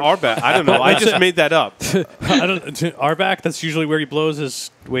 What is RBAC? I don't know. I just made that up. RBAC. That's usually where he blows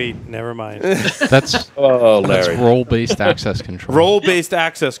his. Wait, never mind. That's Larry. That's role-based access control. Role-based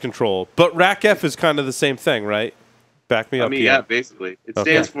access control, but RACF is kind of the same thing, right? Back me up. Yeah, basically, it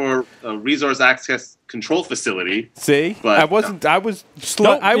stands for Resource Access Control Facility. See, but I wasn't. I was.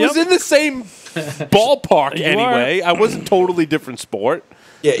 I was in the same ballpark anyway. I wasn't totally different sport.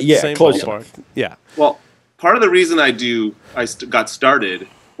 Yeah, Same close ballpark. enough. Yeah. Well, part of the reason I got started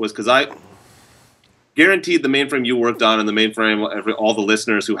was because I guaranteed the mainframe you worked on and the mainframe all the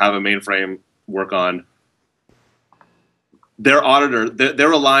listeners who have a mainframe work on. Their auditor, they're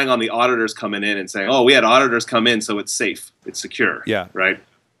relying on the auditors coming in and saying, "Oh, we had auditors come in, so it's safe, it's secure." Yeah. Right.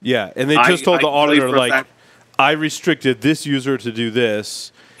 Yeah, and they just told the auditor, like, fact, I restricted this user to do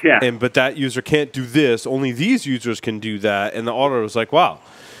this, but that user can't do this. Only these users can do that. And the auditor was like, wow,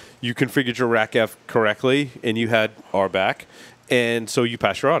 you configured your RACF correctly, and you had RBAC, and so you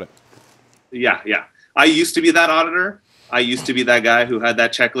passed your audit. Yeah. I used to be that auditor. I used to be that guy who had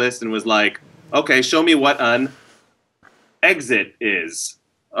that checklist and was like, okay, show me what an exit is.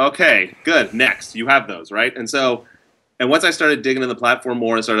 Okay, good. Next. You have those, right? And once I started digging in the platform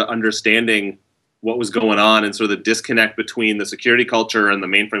more and started understanding what was going on and sort of the disconnect between the security culture and the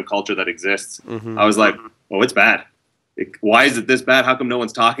mainframe culture that exists, I was like, oh, it's bad. Why is it this bad? How come no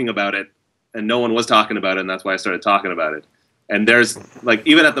one's talking about it? And no one was talking about it, and that's why I started talking about it. And there's, like,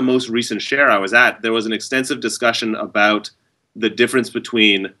 even at the most recent share I was at, there was an extensive discussion about the difference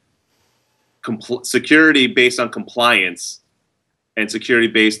between security based on compliance and security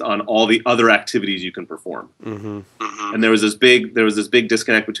based on all the other activities you can perform. And there was this big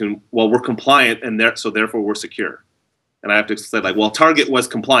disconnect between, well, we're compliant, and so therefore we're secure. And I have to say, like, well, Target was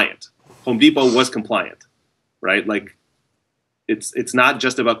compliant, Home Depot was compliant, right? Like, it's not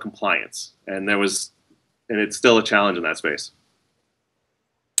just about compliance, and it's still a challenge in that space.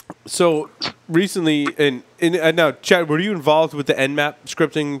 So recently, and now, Chad, were you involved with the nmap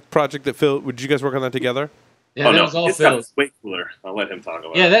scripting project that Phil? Did you guys work on that together? Yeah, that was all Phil. It's way cooler. I'll let him talk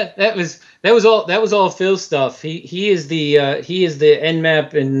about it. Yeah, that was all Phil's stuff. He is the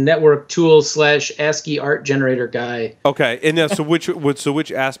nmap and network tool / ASCII art generator guy. Okay, and so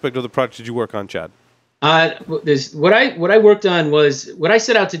which aspect of the project did you work on, Chad? What I worked on was what I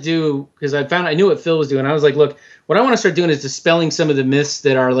set out to do, because I knew what Phil was doing. I was like, look, what I want to start doing is dispelling some of the myths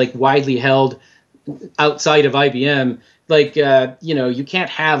that are like widely held outside of IBM. Like you can't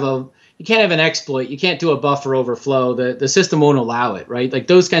have an exploit. You can't do a buffer overflow. The system won't allow it, right? Like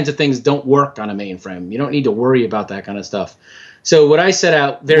those kinds of things don't work on a mainframe. You don't need to worry about that kind of stuff. So what I set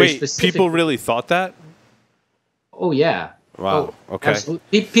out very specific. People really thought that? Oh yeah. Wow. Oh, okay.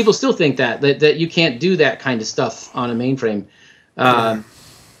 Absolutely. People still think that you can't do that kind of stuff on a mainframe.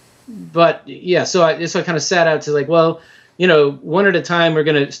 But yeah, so I kind of sat out to like, well, one at a time we're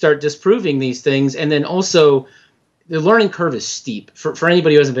going to start disproving these things, and then also the learning curve is steep for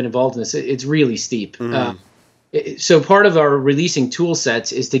anybody who hasn't been involved in this. It's really steep. So part of our releasing tool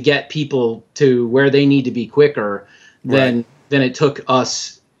sets is to get people to where they need to be quicker than it took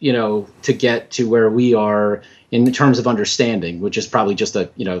us, to get to where we are in terms of understanding, which is probably just the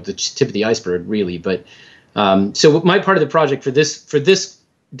tip of the iceberg, really. But so my part of the project for this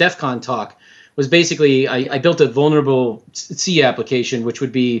DEF CON talk was basically I built a vulnerable C application, which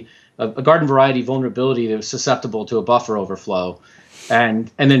would be a garden variety vulnerability that was susceptible to a buffer overflow, and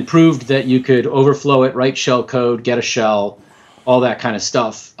then proved that you could overflow it, write shell code, get a shell, all that kind of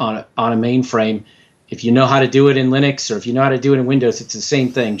stuff on a mainframe. If you know how to do it in Linux, or if you know how to do it in Windows, it's the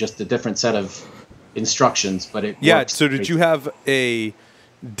same thing, just a different set of instructions. But it works. So did you have a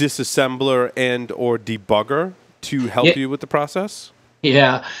disassembler and or debugger to help you with the process?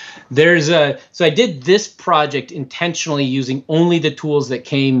 Yeah, so I did this project intentionally using only the tools that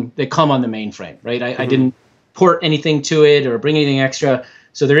come on the mainframe, right? I didn't port anything to it or bring anything extra.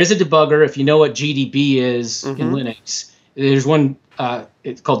 So there is a debugger. If you know what GDB is in Linux, there's one,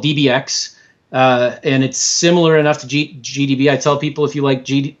 it's called DBX, and it's similar enough to GDB. I tell people if you like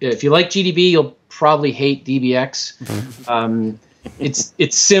GDB, you'll probably hate DBX.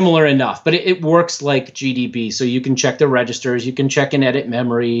 It's similar enough, but it works like GDB. So you can check the registers, you can check and edit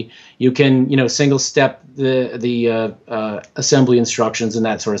memory, you can single step the assembly instructions and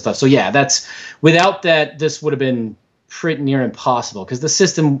that sort of stuff. So yeah, without that, this would have been pretty near impossible because the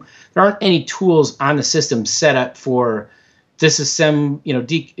system, there aren't any tools on the system set up for disassembly,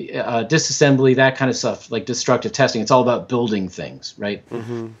 that kind of stuff, like destructive testing. It's all about building things, right?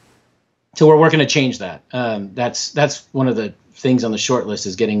 Mm-hmm. So we're working to change that. That's one of the things on the short list,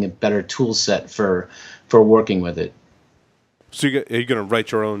 is getting a better tool set for working with it. So are you going to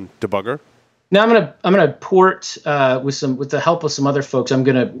write your own debugger? No, I'm gonna port with the help of some other folks. I'm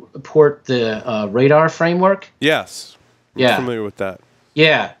gonna port the radar framework. Yes. Yeah. I'm familiar with that.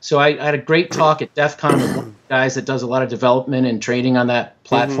 Yeah. So I had a great talk at DEF CON with one of the guys that does a lot of development and training on that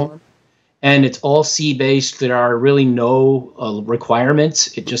platform. Mm-hmm. And it's all C based. There are really no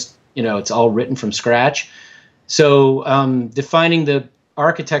requirements. It just, it's all written from scratch. So defining the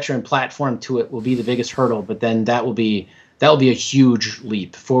architecture and platform to it will be the biggest hurdle, but then that will be a huge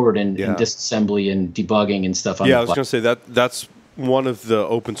leap forward in disassembly and debugging and stuff. I was going to say that's one of the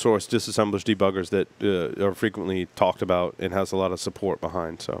open source disassemblers debuggers that are frequently talked about and has a lot of support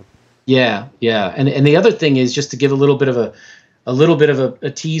behind. So yeah, and the other thing is, just to give a little bit of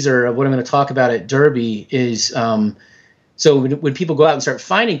a teaser of what I'm going to talk about at Derby is. So when people go out and start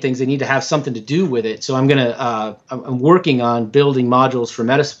finding things, they need to have something to do with it. So I'm working on building modules for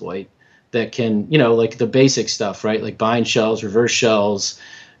Metasploit that can, like the basic stuff, right? Like bind shells, reverse shells,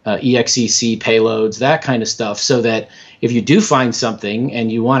 exec payloads, that kind of stuff. So that if you do find something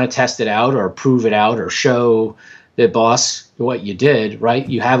and you want to test it out or prove it out or show the boss what you did, right?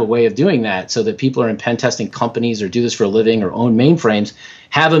 You have a way of doing that, so that people are in pen testing companies or do this for a living or own mainframes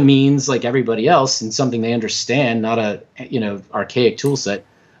have a means like everybody else and something they understand, not a archaic tool set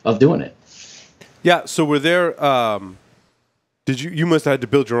of doing it. Yeah. So were there? You must have had to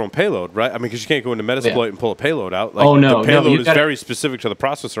build your own payload, right? I mean, because you can't go into Metasploit and pull a payload out. Like, no, the payload is very specific to the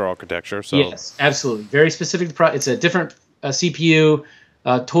processor architecture. So yes, absolutely, very specific. It's a different CPU.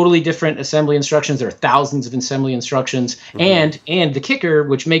 Totally different assembly instructions. There are thousands of assembly instructions, and the kicker,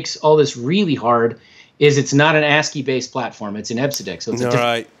 which makes all this really hard, is it's not an ASCII-based platform. It's an EBCDIC, so it's a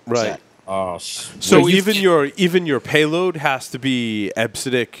different right. Oh, so even your payload has to be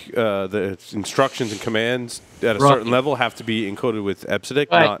EBCDIC. The instructions and commands at a certain level have to be encoded with EBCDIC,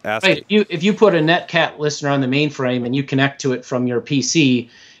 not ASCII. Right. If you put a netcat listener on the mainframe and you connect to it from your PC,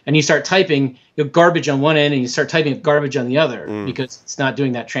 and you start typing, you have garbage on one end and you start typing garbage on the other because it's not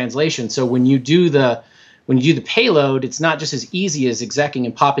doing that translation. So when you do the payload, it's not just as easy as execing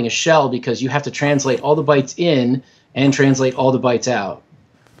and popping a shell, because you have to translate all the bytes in and translate all the bytes out.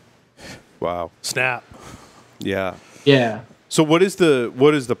 Wow. Snap. Yeah. Yeah. So what is the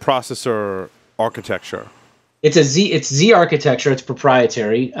processor architecture? It's Z architecture. It's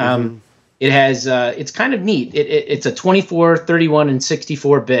proprietary. It has it's kind of neat. It's a 24, 31, and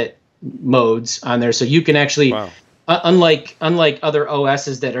 64-bit modes on there, so you can actually, unlike other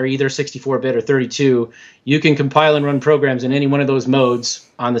OSs that are either 64-bit or 32, you can compile and run programs in any one of those modes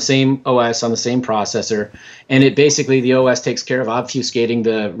on the same OS, on the same processor, and the OS takes care of obfuscating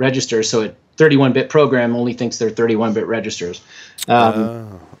the registers, so a 31-bit program only thinks they're 31-bit registers.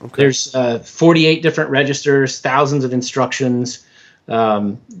 There's 48 different registers, thousands of instructions.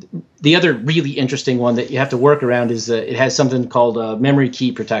 The other really interesting one that you have to work around is it has something called memory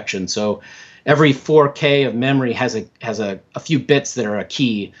key protection. So every 4K of memory has a few bits that are a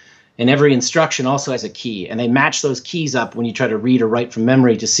key, and every instruction also has a key. And they match those keys up when you try to read or write from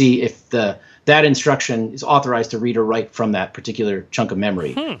memory to see if that instruction is authorized to read or write from that particular chunk of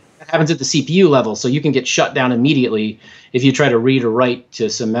memory. That happens at the CPU level, so you can get shut down immediately if you try to read or write to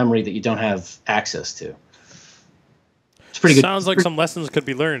some memory that you don't have access to. Pretty good. Sounds like some lessons could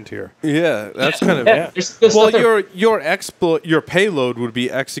be learned here. Yeah, that's kind of. Well, your payload would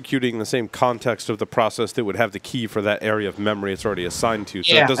be executing the same context of the process that would have the key for that area of memory it's already assigned to.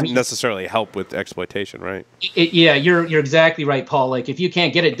 So it doesn't necessarily help with exploitation, right? You're exactly right, Paul. Like, if you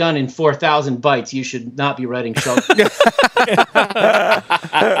can't get it done in 4,000 bytes, you should not be writing shell.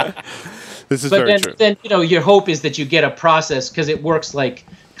 This is very true. Then your hope is that you get a process, because it works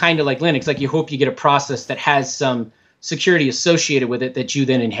kind of like Linux. Like, you hope you get a process that has some security associated with it that you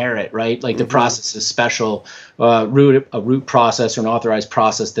then inherit, right? Like the process is special, a root process or an authorized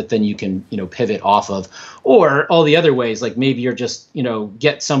process that then you can, pivot off of. Or all the other ways, like maybe you're just,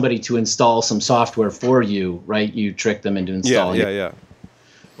 get somebody to install some software for you, right? You trick them into installing it. Yeah.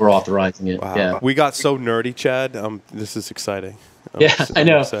 Or authorizing it. Wow. Yeah. We got so nerdy, Chad. This is exciting. I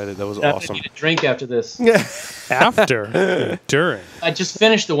know. Excited. That was I awesome. need a drink after this. After, during. I just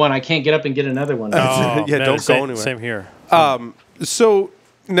finished the one. I can't get up and get another one. Oh, Yeah, no, don't go same, anywhere. Same here. So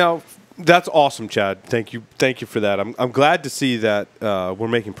now that's awesome, Chad. Thank you for that. I'm glad to see that we're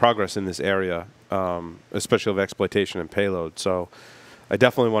making progress in this area, especially of exploitation and payload. So I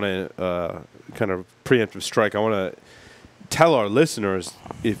definitely want to kind of preemptive strike. I want to tell our listeners,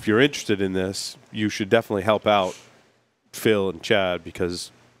 if you're interested in this, you should definitely help out Phil and Chad,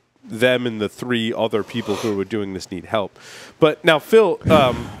 because them and the 3 other people who are doing this need help. But now, Phil,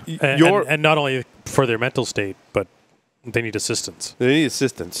 and not only for their mental state, but they need assistance. They need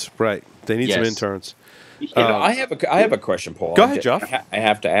assistance, right? They need some interns. I have a question, Paul. Go ahead, Jeff. I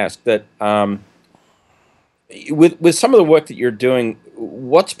have to ask that with some of the work that you're doing,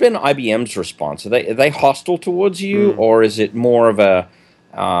 what's been IBM's response? Are they hostile towards you, or is it more of a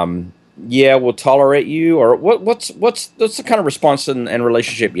yeah, we'll tolerate you, or what's the kind of response and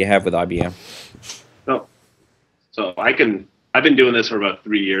relationship you have with IBM? So I've been doing this for about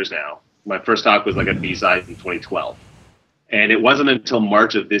 3 years now. My first talk was like a B-side in 2012. And it wasn't until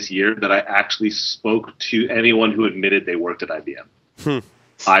March of this year that I actually spoke to anyone who admitted they worked at IBM.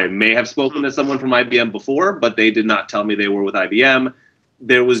 I may have spoken to someone from IBM before, but they did not tell me they were with IBM.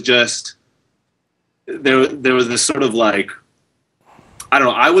 There was just, there was this sort of like, I don't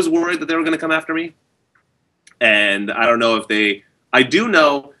know, I was worried that they were going to come after me. And I don't know if I do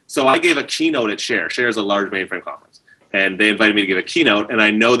know, so I gave a keynote at Share. Share is a large mainframe conference. And they invited me to give a keynote. And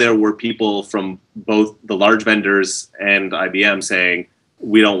I know there were people from both the large vendors and IBM saying,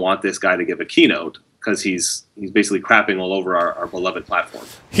 we don't want this guy to give a keynote because he's basically crapping all over our beloved platform.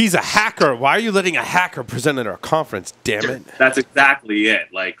 He's a hacker. Why are you letting a hacker present at our conference, damn it? That's exactly it.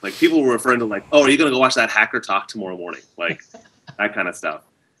 Like people were referring to like, oh, are you going to go watch that hacker talk tomorrow morning? Like that kind of stuff.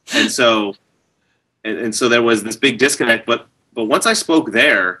 And so there was this big disconnect. But once I spoke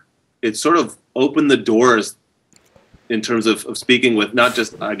there, it sort of opened the doors in terms of speaking with not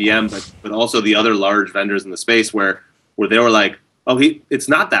just IBM, but also the other large vendors in the space where they were like, oh, it's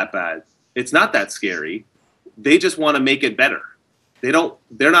not that bad. It's not that scary. They just want to make it better. They're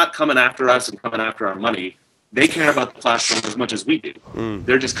not coming after us and coming after our money. They care about the platform as much as we do.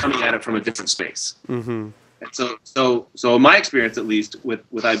 They're just coming at it from a different space. Mm-hmm. And so in my experience, at least with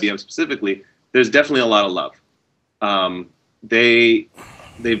IBM specifically, there's definitely a lot of love. They've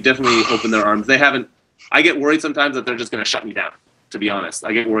definitely opened their arms. They haven't. I get worried sometimes that they're just going to shut me down. To be honest,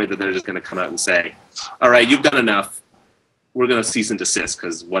 I get worried that they're just going to come out and say, "All right, you've done enough. We're going to cease and desist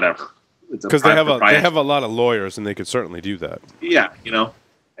because whatever." Because they have a lot of lawyers, and they could certainly do that. Yeah,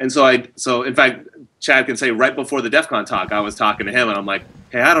 and so in fact, Chad can say right before the DEF CON talk, I was talking to him, and I'm like,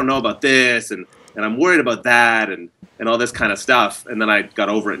 "Hey, I don't know about this, and I'm worried about that, and all this kind of stuff." And then I got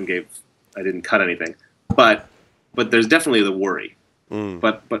over it and I didn't cut anything, but there's definitely the worry.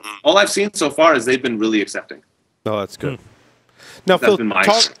 But all I've seen so far is they've been really accepting. Oh, that's good. Now, Phil,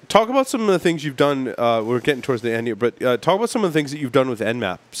 talk about some of the things you've done. We're getting towards the end here, but talk about some of the things that you've done with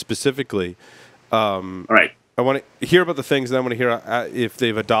nmap specifically. All right. I want to hear about the things, and I want to hear if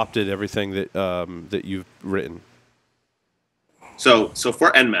they've adopted everything that you've written. So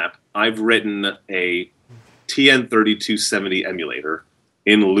for nmap, I've written a TN3270 emulator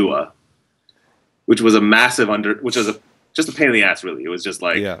in Lua, which was a massive just a pain in the ass, really. It was just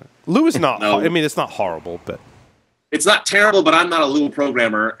like... Yeah. Lua's not... I mean, it's not horrible, but... It's not terrible, but I'm not a Lua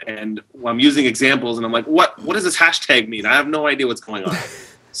programmer, and I'm using examples, and I'm like, what does this hashtag mean? I have no idea what's going on.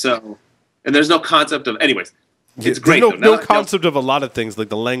 And there's no concept of... Anyways, it's great. There's no concept of a lot of things, like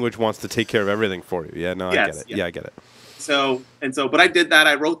the language wants to take care of everything for you. Yeah, no, I get it. Yeah, I get it. But I did that,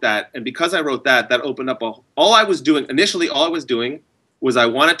 I wrote that, and because I wrote that opened up all I was doing was I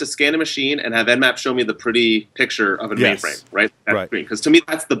wanted to scan a machine and have nmap show me the pretty picture of a mainframe, right? Right. Because to me,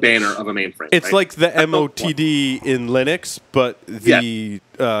 that's the banner of a mainframe. It's like the MOTD in Linux, but the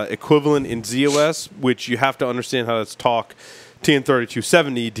equivalent in ZOS, which you have to understand how to talk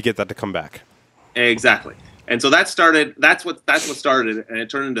TN3270 to get that to come back. Exactly. And so that's what started, and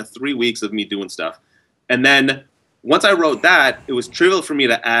it turned into 3 weeks of me doing stuff. And then once I wrote that, it was trivial for me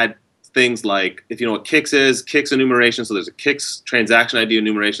to add things like, if you know what Kix is, Kix enumeration. So there's a Kix transaction ID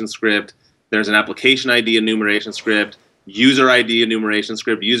enumeration script. There's an application ID enumeration script, user ID enumeration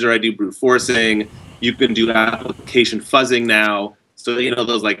script, user ID brute forcing. You can do application fuzzing now. So,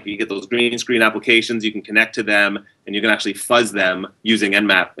 those you get those green screen applications, you can connect to them, and you can actually fuzz them using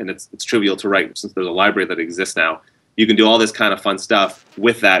nmap. And it's trivial to write since there's a library that exists now. You can do all this kind of fun stuff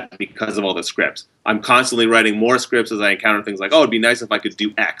with that because of all the scripts. I'm constantly writing more scripts as I encounter things like, oh, it'd be nice if I could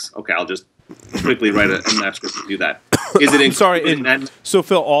do X. Okay, I'll just quickly write an nmap script to do that. So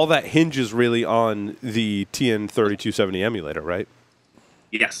Phil, all that hinges really on the TN3270 emulator, right?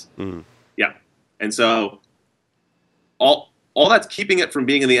 Yes. Yeah. And so all that's keeping it from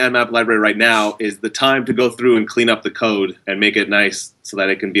being in the nmap library right now is the time to go through and clean up the code and make it nice so that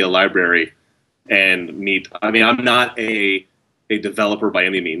it can be a library and meet. I mean, I'm not a developer by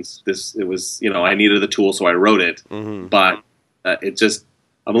any means. It was, you know, I needed the tool, so I wrote it. But it just,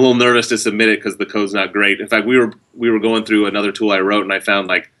 I'm a little nervous to submit it because the code's not great. In fact, we were going through another tool I wrote, and I found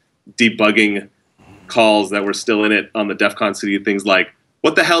like debugging calls that were still in it on the DEF CON CD. Things like,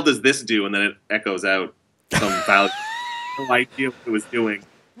 "What the hell does this do?" And then it echoes out some value. No idea what it was doing.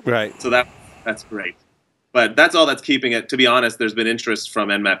 Right. So that's great. But that's all that's keeping it. To be honest, there's been interest from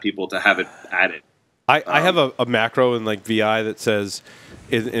nmap people to have it added. I have a macro in like VI that says,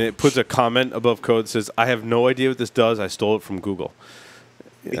 and it puts a comment above code that says, "I have no idea what this does. I stole it from Google."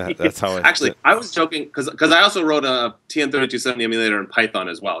 Yeah, that's how I actually. I was joking because I also wrote a TN3270 emulator in Python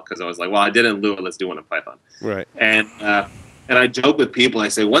as well, because I was like, well, I did it in Lua, let's do one in Python. Right. And I joke with people. I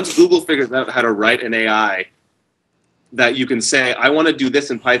say, once Google figures out how to write an AI that you can say, I want to do this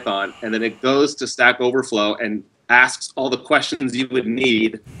in Python, and then it goes to Stack Overflow and asks all the questions you would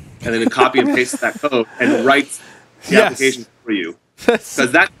need, and then it copy and pastes that code and writes the application for you.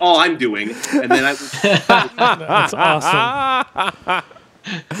 Because that's all I'm doing. And then That's awesome.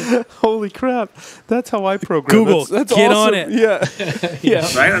 Holy crap! That's how I program. Google, that's get awesome. on it. Yeah, yeah.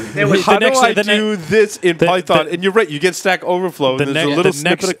 Right? I mean, How next- do I the do this in Python? And you're right. You get Stack Overflow. And there's a little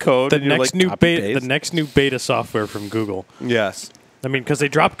snippet of code. The and you're next like, new copy, beta, the paste. next new beta software from Google. Yes. I mean, because they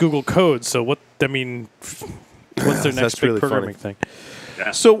dropped Google Code, so what? I mean, what's their next That's big really programming funny.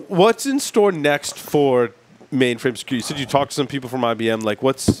 thing? So what's in store next for mainframe security? You said you talked to some people from IBM. Like,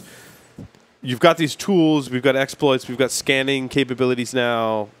 you've got these tools. We've got exploits. We've got scanning capabilities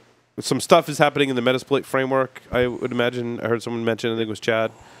now. Some stuff is happening in the Metasploit framework, I would imagine. I heard someone mention, I think it was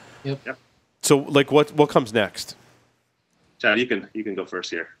Chad. Yep. So, like, what comes next? Chad, you can go first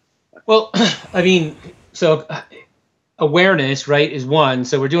here. Well, I mean, so awareness, right, is one.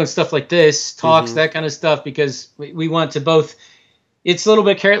 So we're doing stuff like this, talks, that kind of stuff, because we want to both. It's a little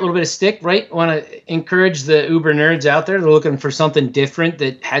bit of carrot, a little bit of stick, right? Want to encourage the uber nerds out there. They're looking for something different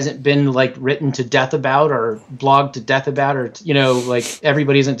that hasn't been like written to death about or blogged to death about, or like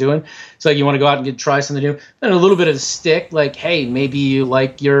everybody isn't doing. So you want to go out and try something new. And a little bit of stick, like, hey, maybe you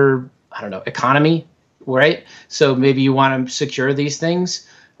like your economy, right? So maybe you want to secure these things,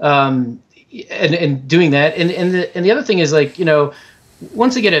 and doing that. And the other thing is, like,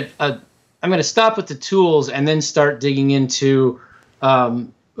 once I get I'm going to stop with the tools and then start digging into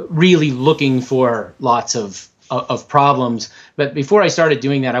really looking for lots of problems. But before I started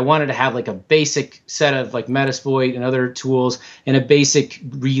doing that, I wanted to have like a basic set of like Metasploit and other tools and a basic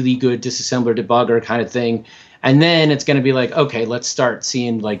really good disassembler debugger kind of thing. And then it's going to be like, okay, let's start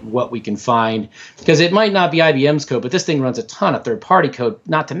seeing like what we can find, because it might not be IBM's code, but this thing runs a ton of third-party code,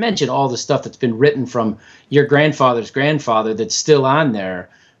 not to mention all the stuff that's been written from your grandfather's grandfather that's still on there.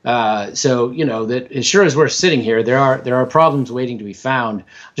 So that as sure as we're sitting here, there are problems waiting to be found.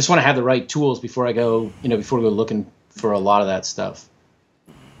 I just want to have the right tools before I go, before we go looking for a lot of that stuff.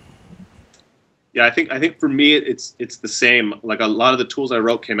 Yeah, I think for me it's the same. Like, a lot of the tools I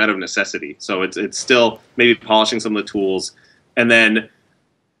wrote came out of necessity. So it's still maybe polishing some of the tools and then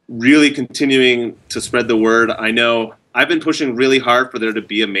really continuing to spread the word. I know I've been pushing really hard for there to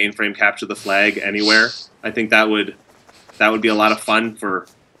be a mainframe capture the flag anywhere. I think that would be a lot of fun for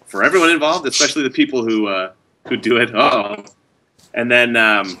everyone involved, especially the people who do it. And then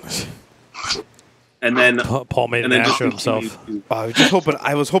Paul made an ass of himself. I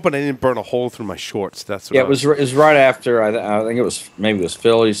was hoping I didn't burn a hole through my shorts. That's what. Yeah, it was right after. I think it was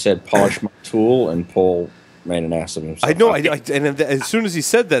Phil. He said polish my tool, and Paul made an ass of himself. I know. And as soon as he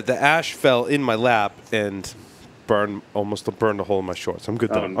said that, the ash fell in my lap and almost burned a hole in my shorts. I'm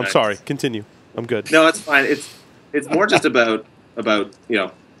good though. Nice. I'm sorry. Continue. I'm good. No, it's fine. It's more just about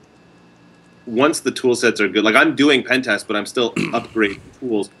once the tool sets are good. Like, I'm doing pen tests, but I'm still upgrading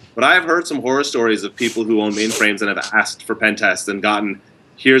tools. But I've heard some horror stories of people who own mainframes and have asked for pen tests and gotten,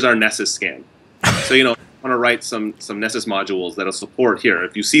 here's our Nessus scan. So, I want to write some Nessus modules that'll support here.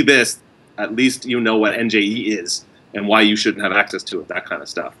 If you see this, at least you know what NJE is and why you shouldn't have access to it, that kind of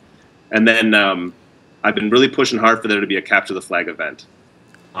stuff. And then I've been really pushing hard for there to be a capture the flag event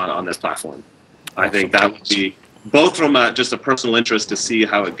on this platform. I think that would be both from just a personal interest to see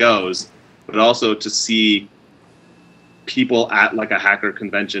how it goes, but also to see people at like a hacker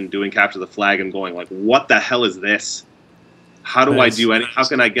convention doing capture the flag and going like, what the hell is this? How do I do how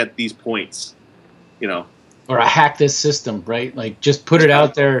can I get these points? Or a hack this system, right? Like, just put it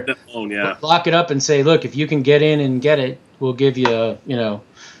out there, lock it up and say, look, if you can get in and get it, we'll give you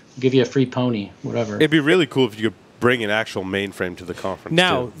a free pony, whatever. It'd be really cool if you could bring an actual mainframe to the conference.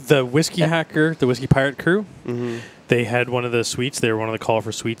 Now, too. the Whiskey Hacker, the Whiskey Pirate crew, they had one of the suites. They were one of the call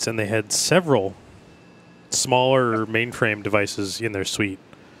for suites, and they had several smaller mainframe devices in their suite.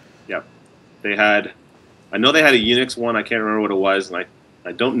 Yep. They had, I know they had a Unix one. I can't remember what it was, and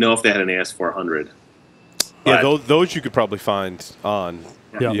I don't know if they had an AS400. Yeah, But- those you could probably find on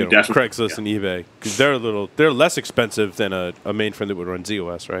Yeah. you know, Definitely, Craigslist and eBay because they're less expensive than a mainframe that would run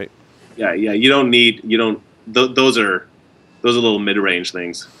ZOS, right? Yeah, you don't need those are little mid-range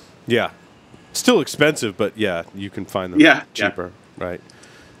things. Yeah, still expensive, but yeah, you can find them Yeah, cheaper, right?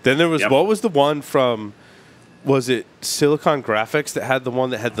 Then there was Yep. what was the one from? Was it Silicon Graphics that had the one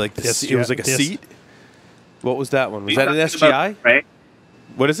that had like the Yes, it was like a yes. seat? What was that one? Was that an It's about SGI? Cray?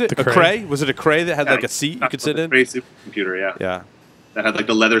 What is it? The A Cray. Cray? Was it a Cray that had Yeah, like a seat you could sit in? Cray supercomputer, yeah. Yeah, That had like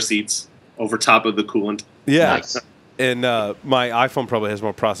the leather seats over top of the coolant. yeah. Nice. And my iPhone probably has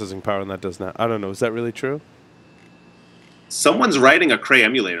more processing power than that does now. I don't know. Is that really true? Someone's writing a Cray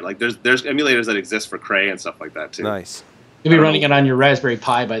emulator. Like there's emulators that exist for Cray and stuff like that too. Nice. You'll be running it on your Raspberry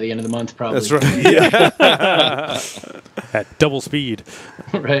Pi by the end of the month, probably. That's right. Yeah. At double speed.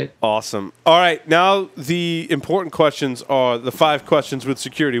 Right. Awesome. All right. Now the important questions are the 5 questions with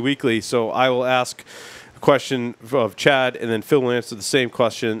Security Weekly. So I will ask a question of Chad, and then Phil will answer the same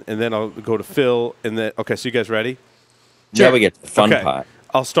question, and then I'll go to Phil, and then okay. So you guys ready? Now we get to the fun Okay. part.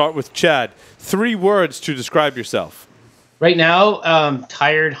 I'll start with Chad. 3 words to describe yourself. Right now,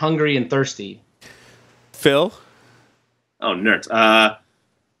 tired, hungry, and thirsty. Phil. Oh, nerds.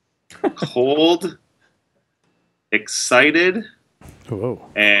 Cold, excited, Whoa.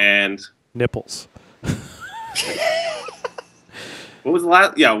 and Nipples. what was the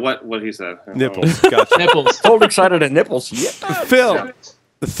last? Yeah, what he said. Nipples. Gotcha. Nipples. Cold, excited, and nipples. Yeah. Phil.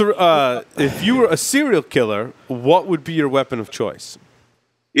 If you were a serial killer, what would be your weapon of choice?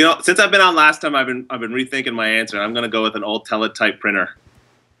 You know, since I've been on last time, I've been rethinking my answer. I'm going to go with an old teletype printer.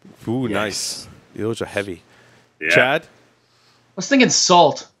 Ooh, nice. Those are heavy. Yeah. Chad. I was thinking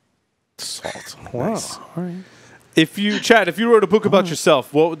salt. Salt. Wow. Nice. All right. If you wrote a book about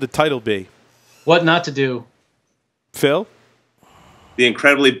yourself, what would the title be? What not to do. Phil? The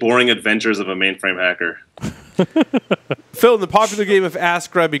incredibly boring adventures of a mainframe hacker. Phil, in the popular game of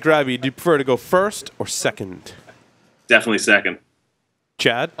Ask Grabby Grabby, do you prefer to go first or second? Definitely second.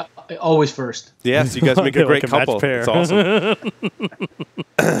 Chad? Always first. Yes, you guys make a They're great like a match couple. pair. It's awesome.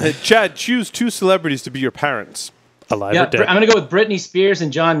 Chad, choose 2 celebrities to be your parents. Alive Yeah, or dead? I'm going to go with Britney Spears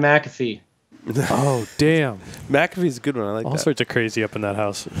and John McAfee. Oh, damn. McAfee's a good one. I like All that. sorts of crazy up in that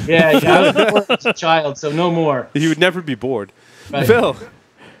house. Yeah, I was bored as a child, so no more. He would never be bored. Right. Phil?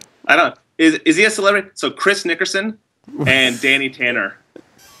 I don't. Is he a celebrity? So Chris Nickerson and Danny Tanner.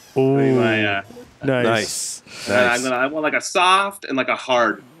 Ooh. My, Nice. Nice. I want like a soft and like a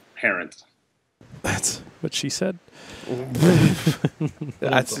hard parent. That's what she said.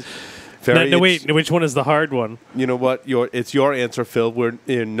 That's very. No, wait. Which one is the hard one? You know what? It's your answer, Phil. We're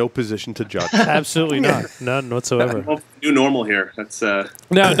in no position to judge. Absolutely not. None whatsoever. Well, new normal here. That's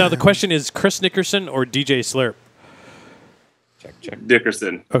Now the question is Chris Nickerson or DJ Slurp? Check.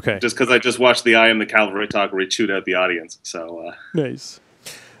 Dickerson. Okay. Just because I just watched the I Am the Cavalry talk where he chewed out the audience. So Nice.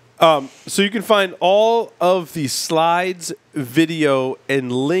 So you can find all of the slides, video,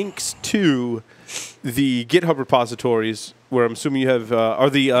 and links to the GitHub repositories, where I'm assuming you have are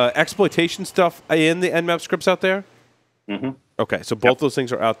the exploitation stuff in the nmap scripts out there? Mm-hmm. Okay, so both those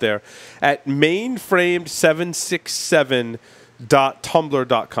things are out there at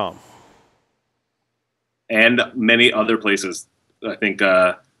mainframed767.tumblr.com. and many other places. I think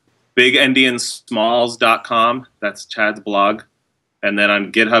Bigendian Smalls.com. That's Chad's blog. And then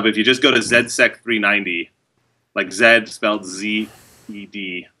on GitHub, if you just go to ZSEC390, like Z spelled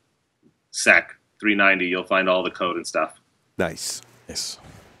Z-E-D, sec 390, you'll find all the code and stuff. Nice. Nice.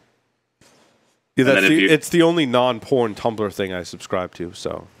 Yeah, And then if you- it's the only non-porn Tumblr thing I subscribe to.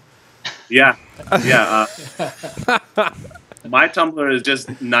 So Yeah, yeah. My Tumblr is just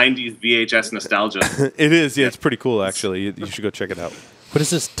 90s VHS nostalgia. it is. Yeah, it's pretty cool actually. You should go check it out. What is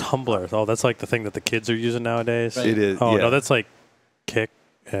this Tumblr? Oh, that's like the thing that the kids are using nowadays. Right. It is. Oh yeah. no, that's like Kick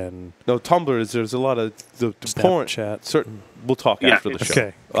and No, Tumblr is. There's a lot of the porn. Snapchat. Certain. We'll talk Yeah, after the show.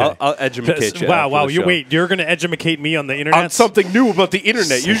 Okay. I'll educate you. Wow, after wow. the You show. wait. You're going to educate me on the internet? On something new about the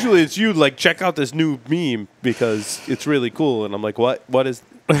internet. Usually it's you like check out this new meme because it's really cool, and I'm like, what? What is?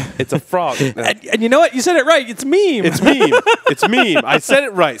 It's a frog. And you know what? You said it right. It's meme. It's meme. It's meme. I said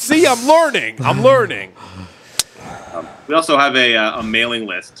it right. See, I'm learning. I'm learning. We also have a mailing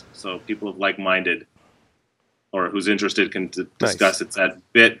list, so people of like-minded or who's interested can discuss. It's at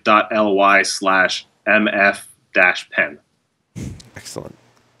bit.ly/mf-pen. Excellent.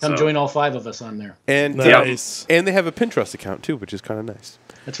 Come join all 5 of us on there. And Nice. and they have a Pinterest account too, which is kind of nice.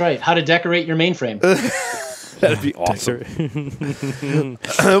 That's right. How to decorate your mainframe. That'd be awesome.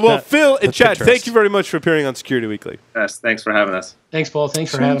 Well, Phil and Chad, Pinterest. thank you very much for appearing on Security Weekly. Yes, thanks for having us. Thanks, Paul.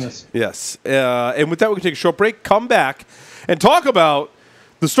 Thanks for having us. Yes. And with that, we can take a short break, come back, and talk about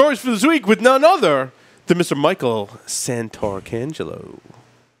the stories for this week with none other than Mr. Michael Santarcangelo.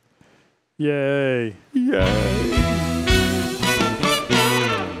 Yay. Yay.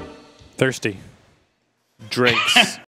 Thirsty. Drinks.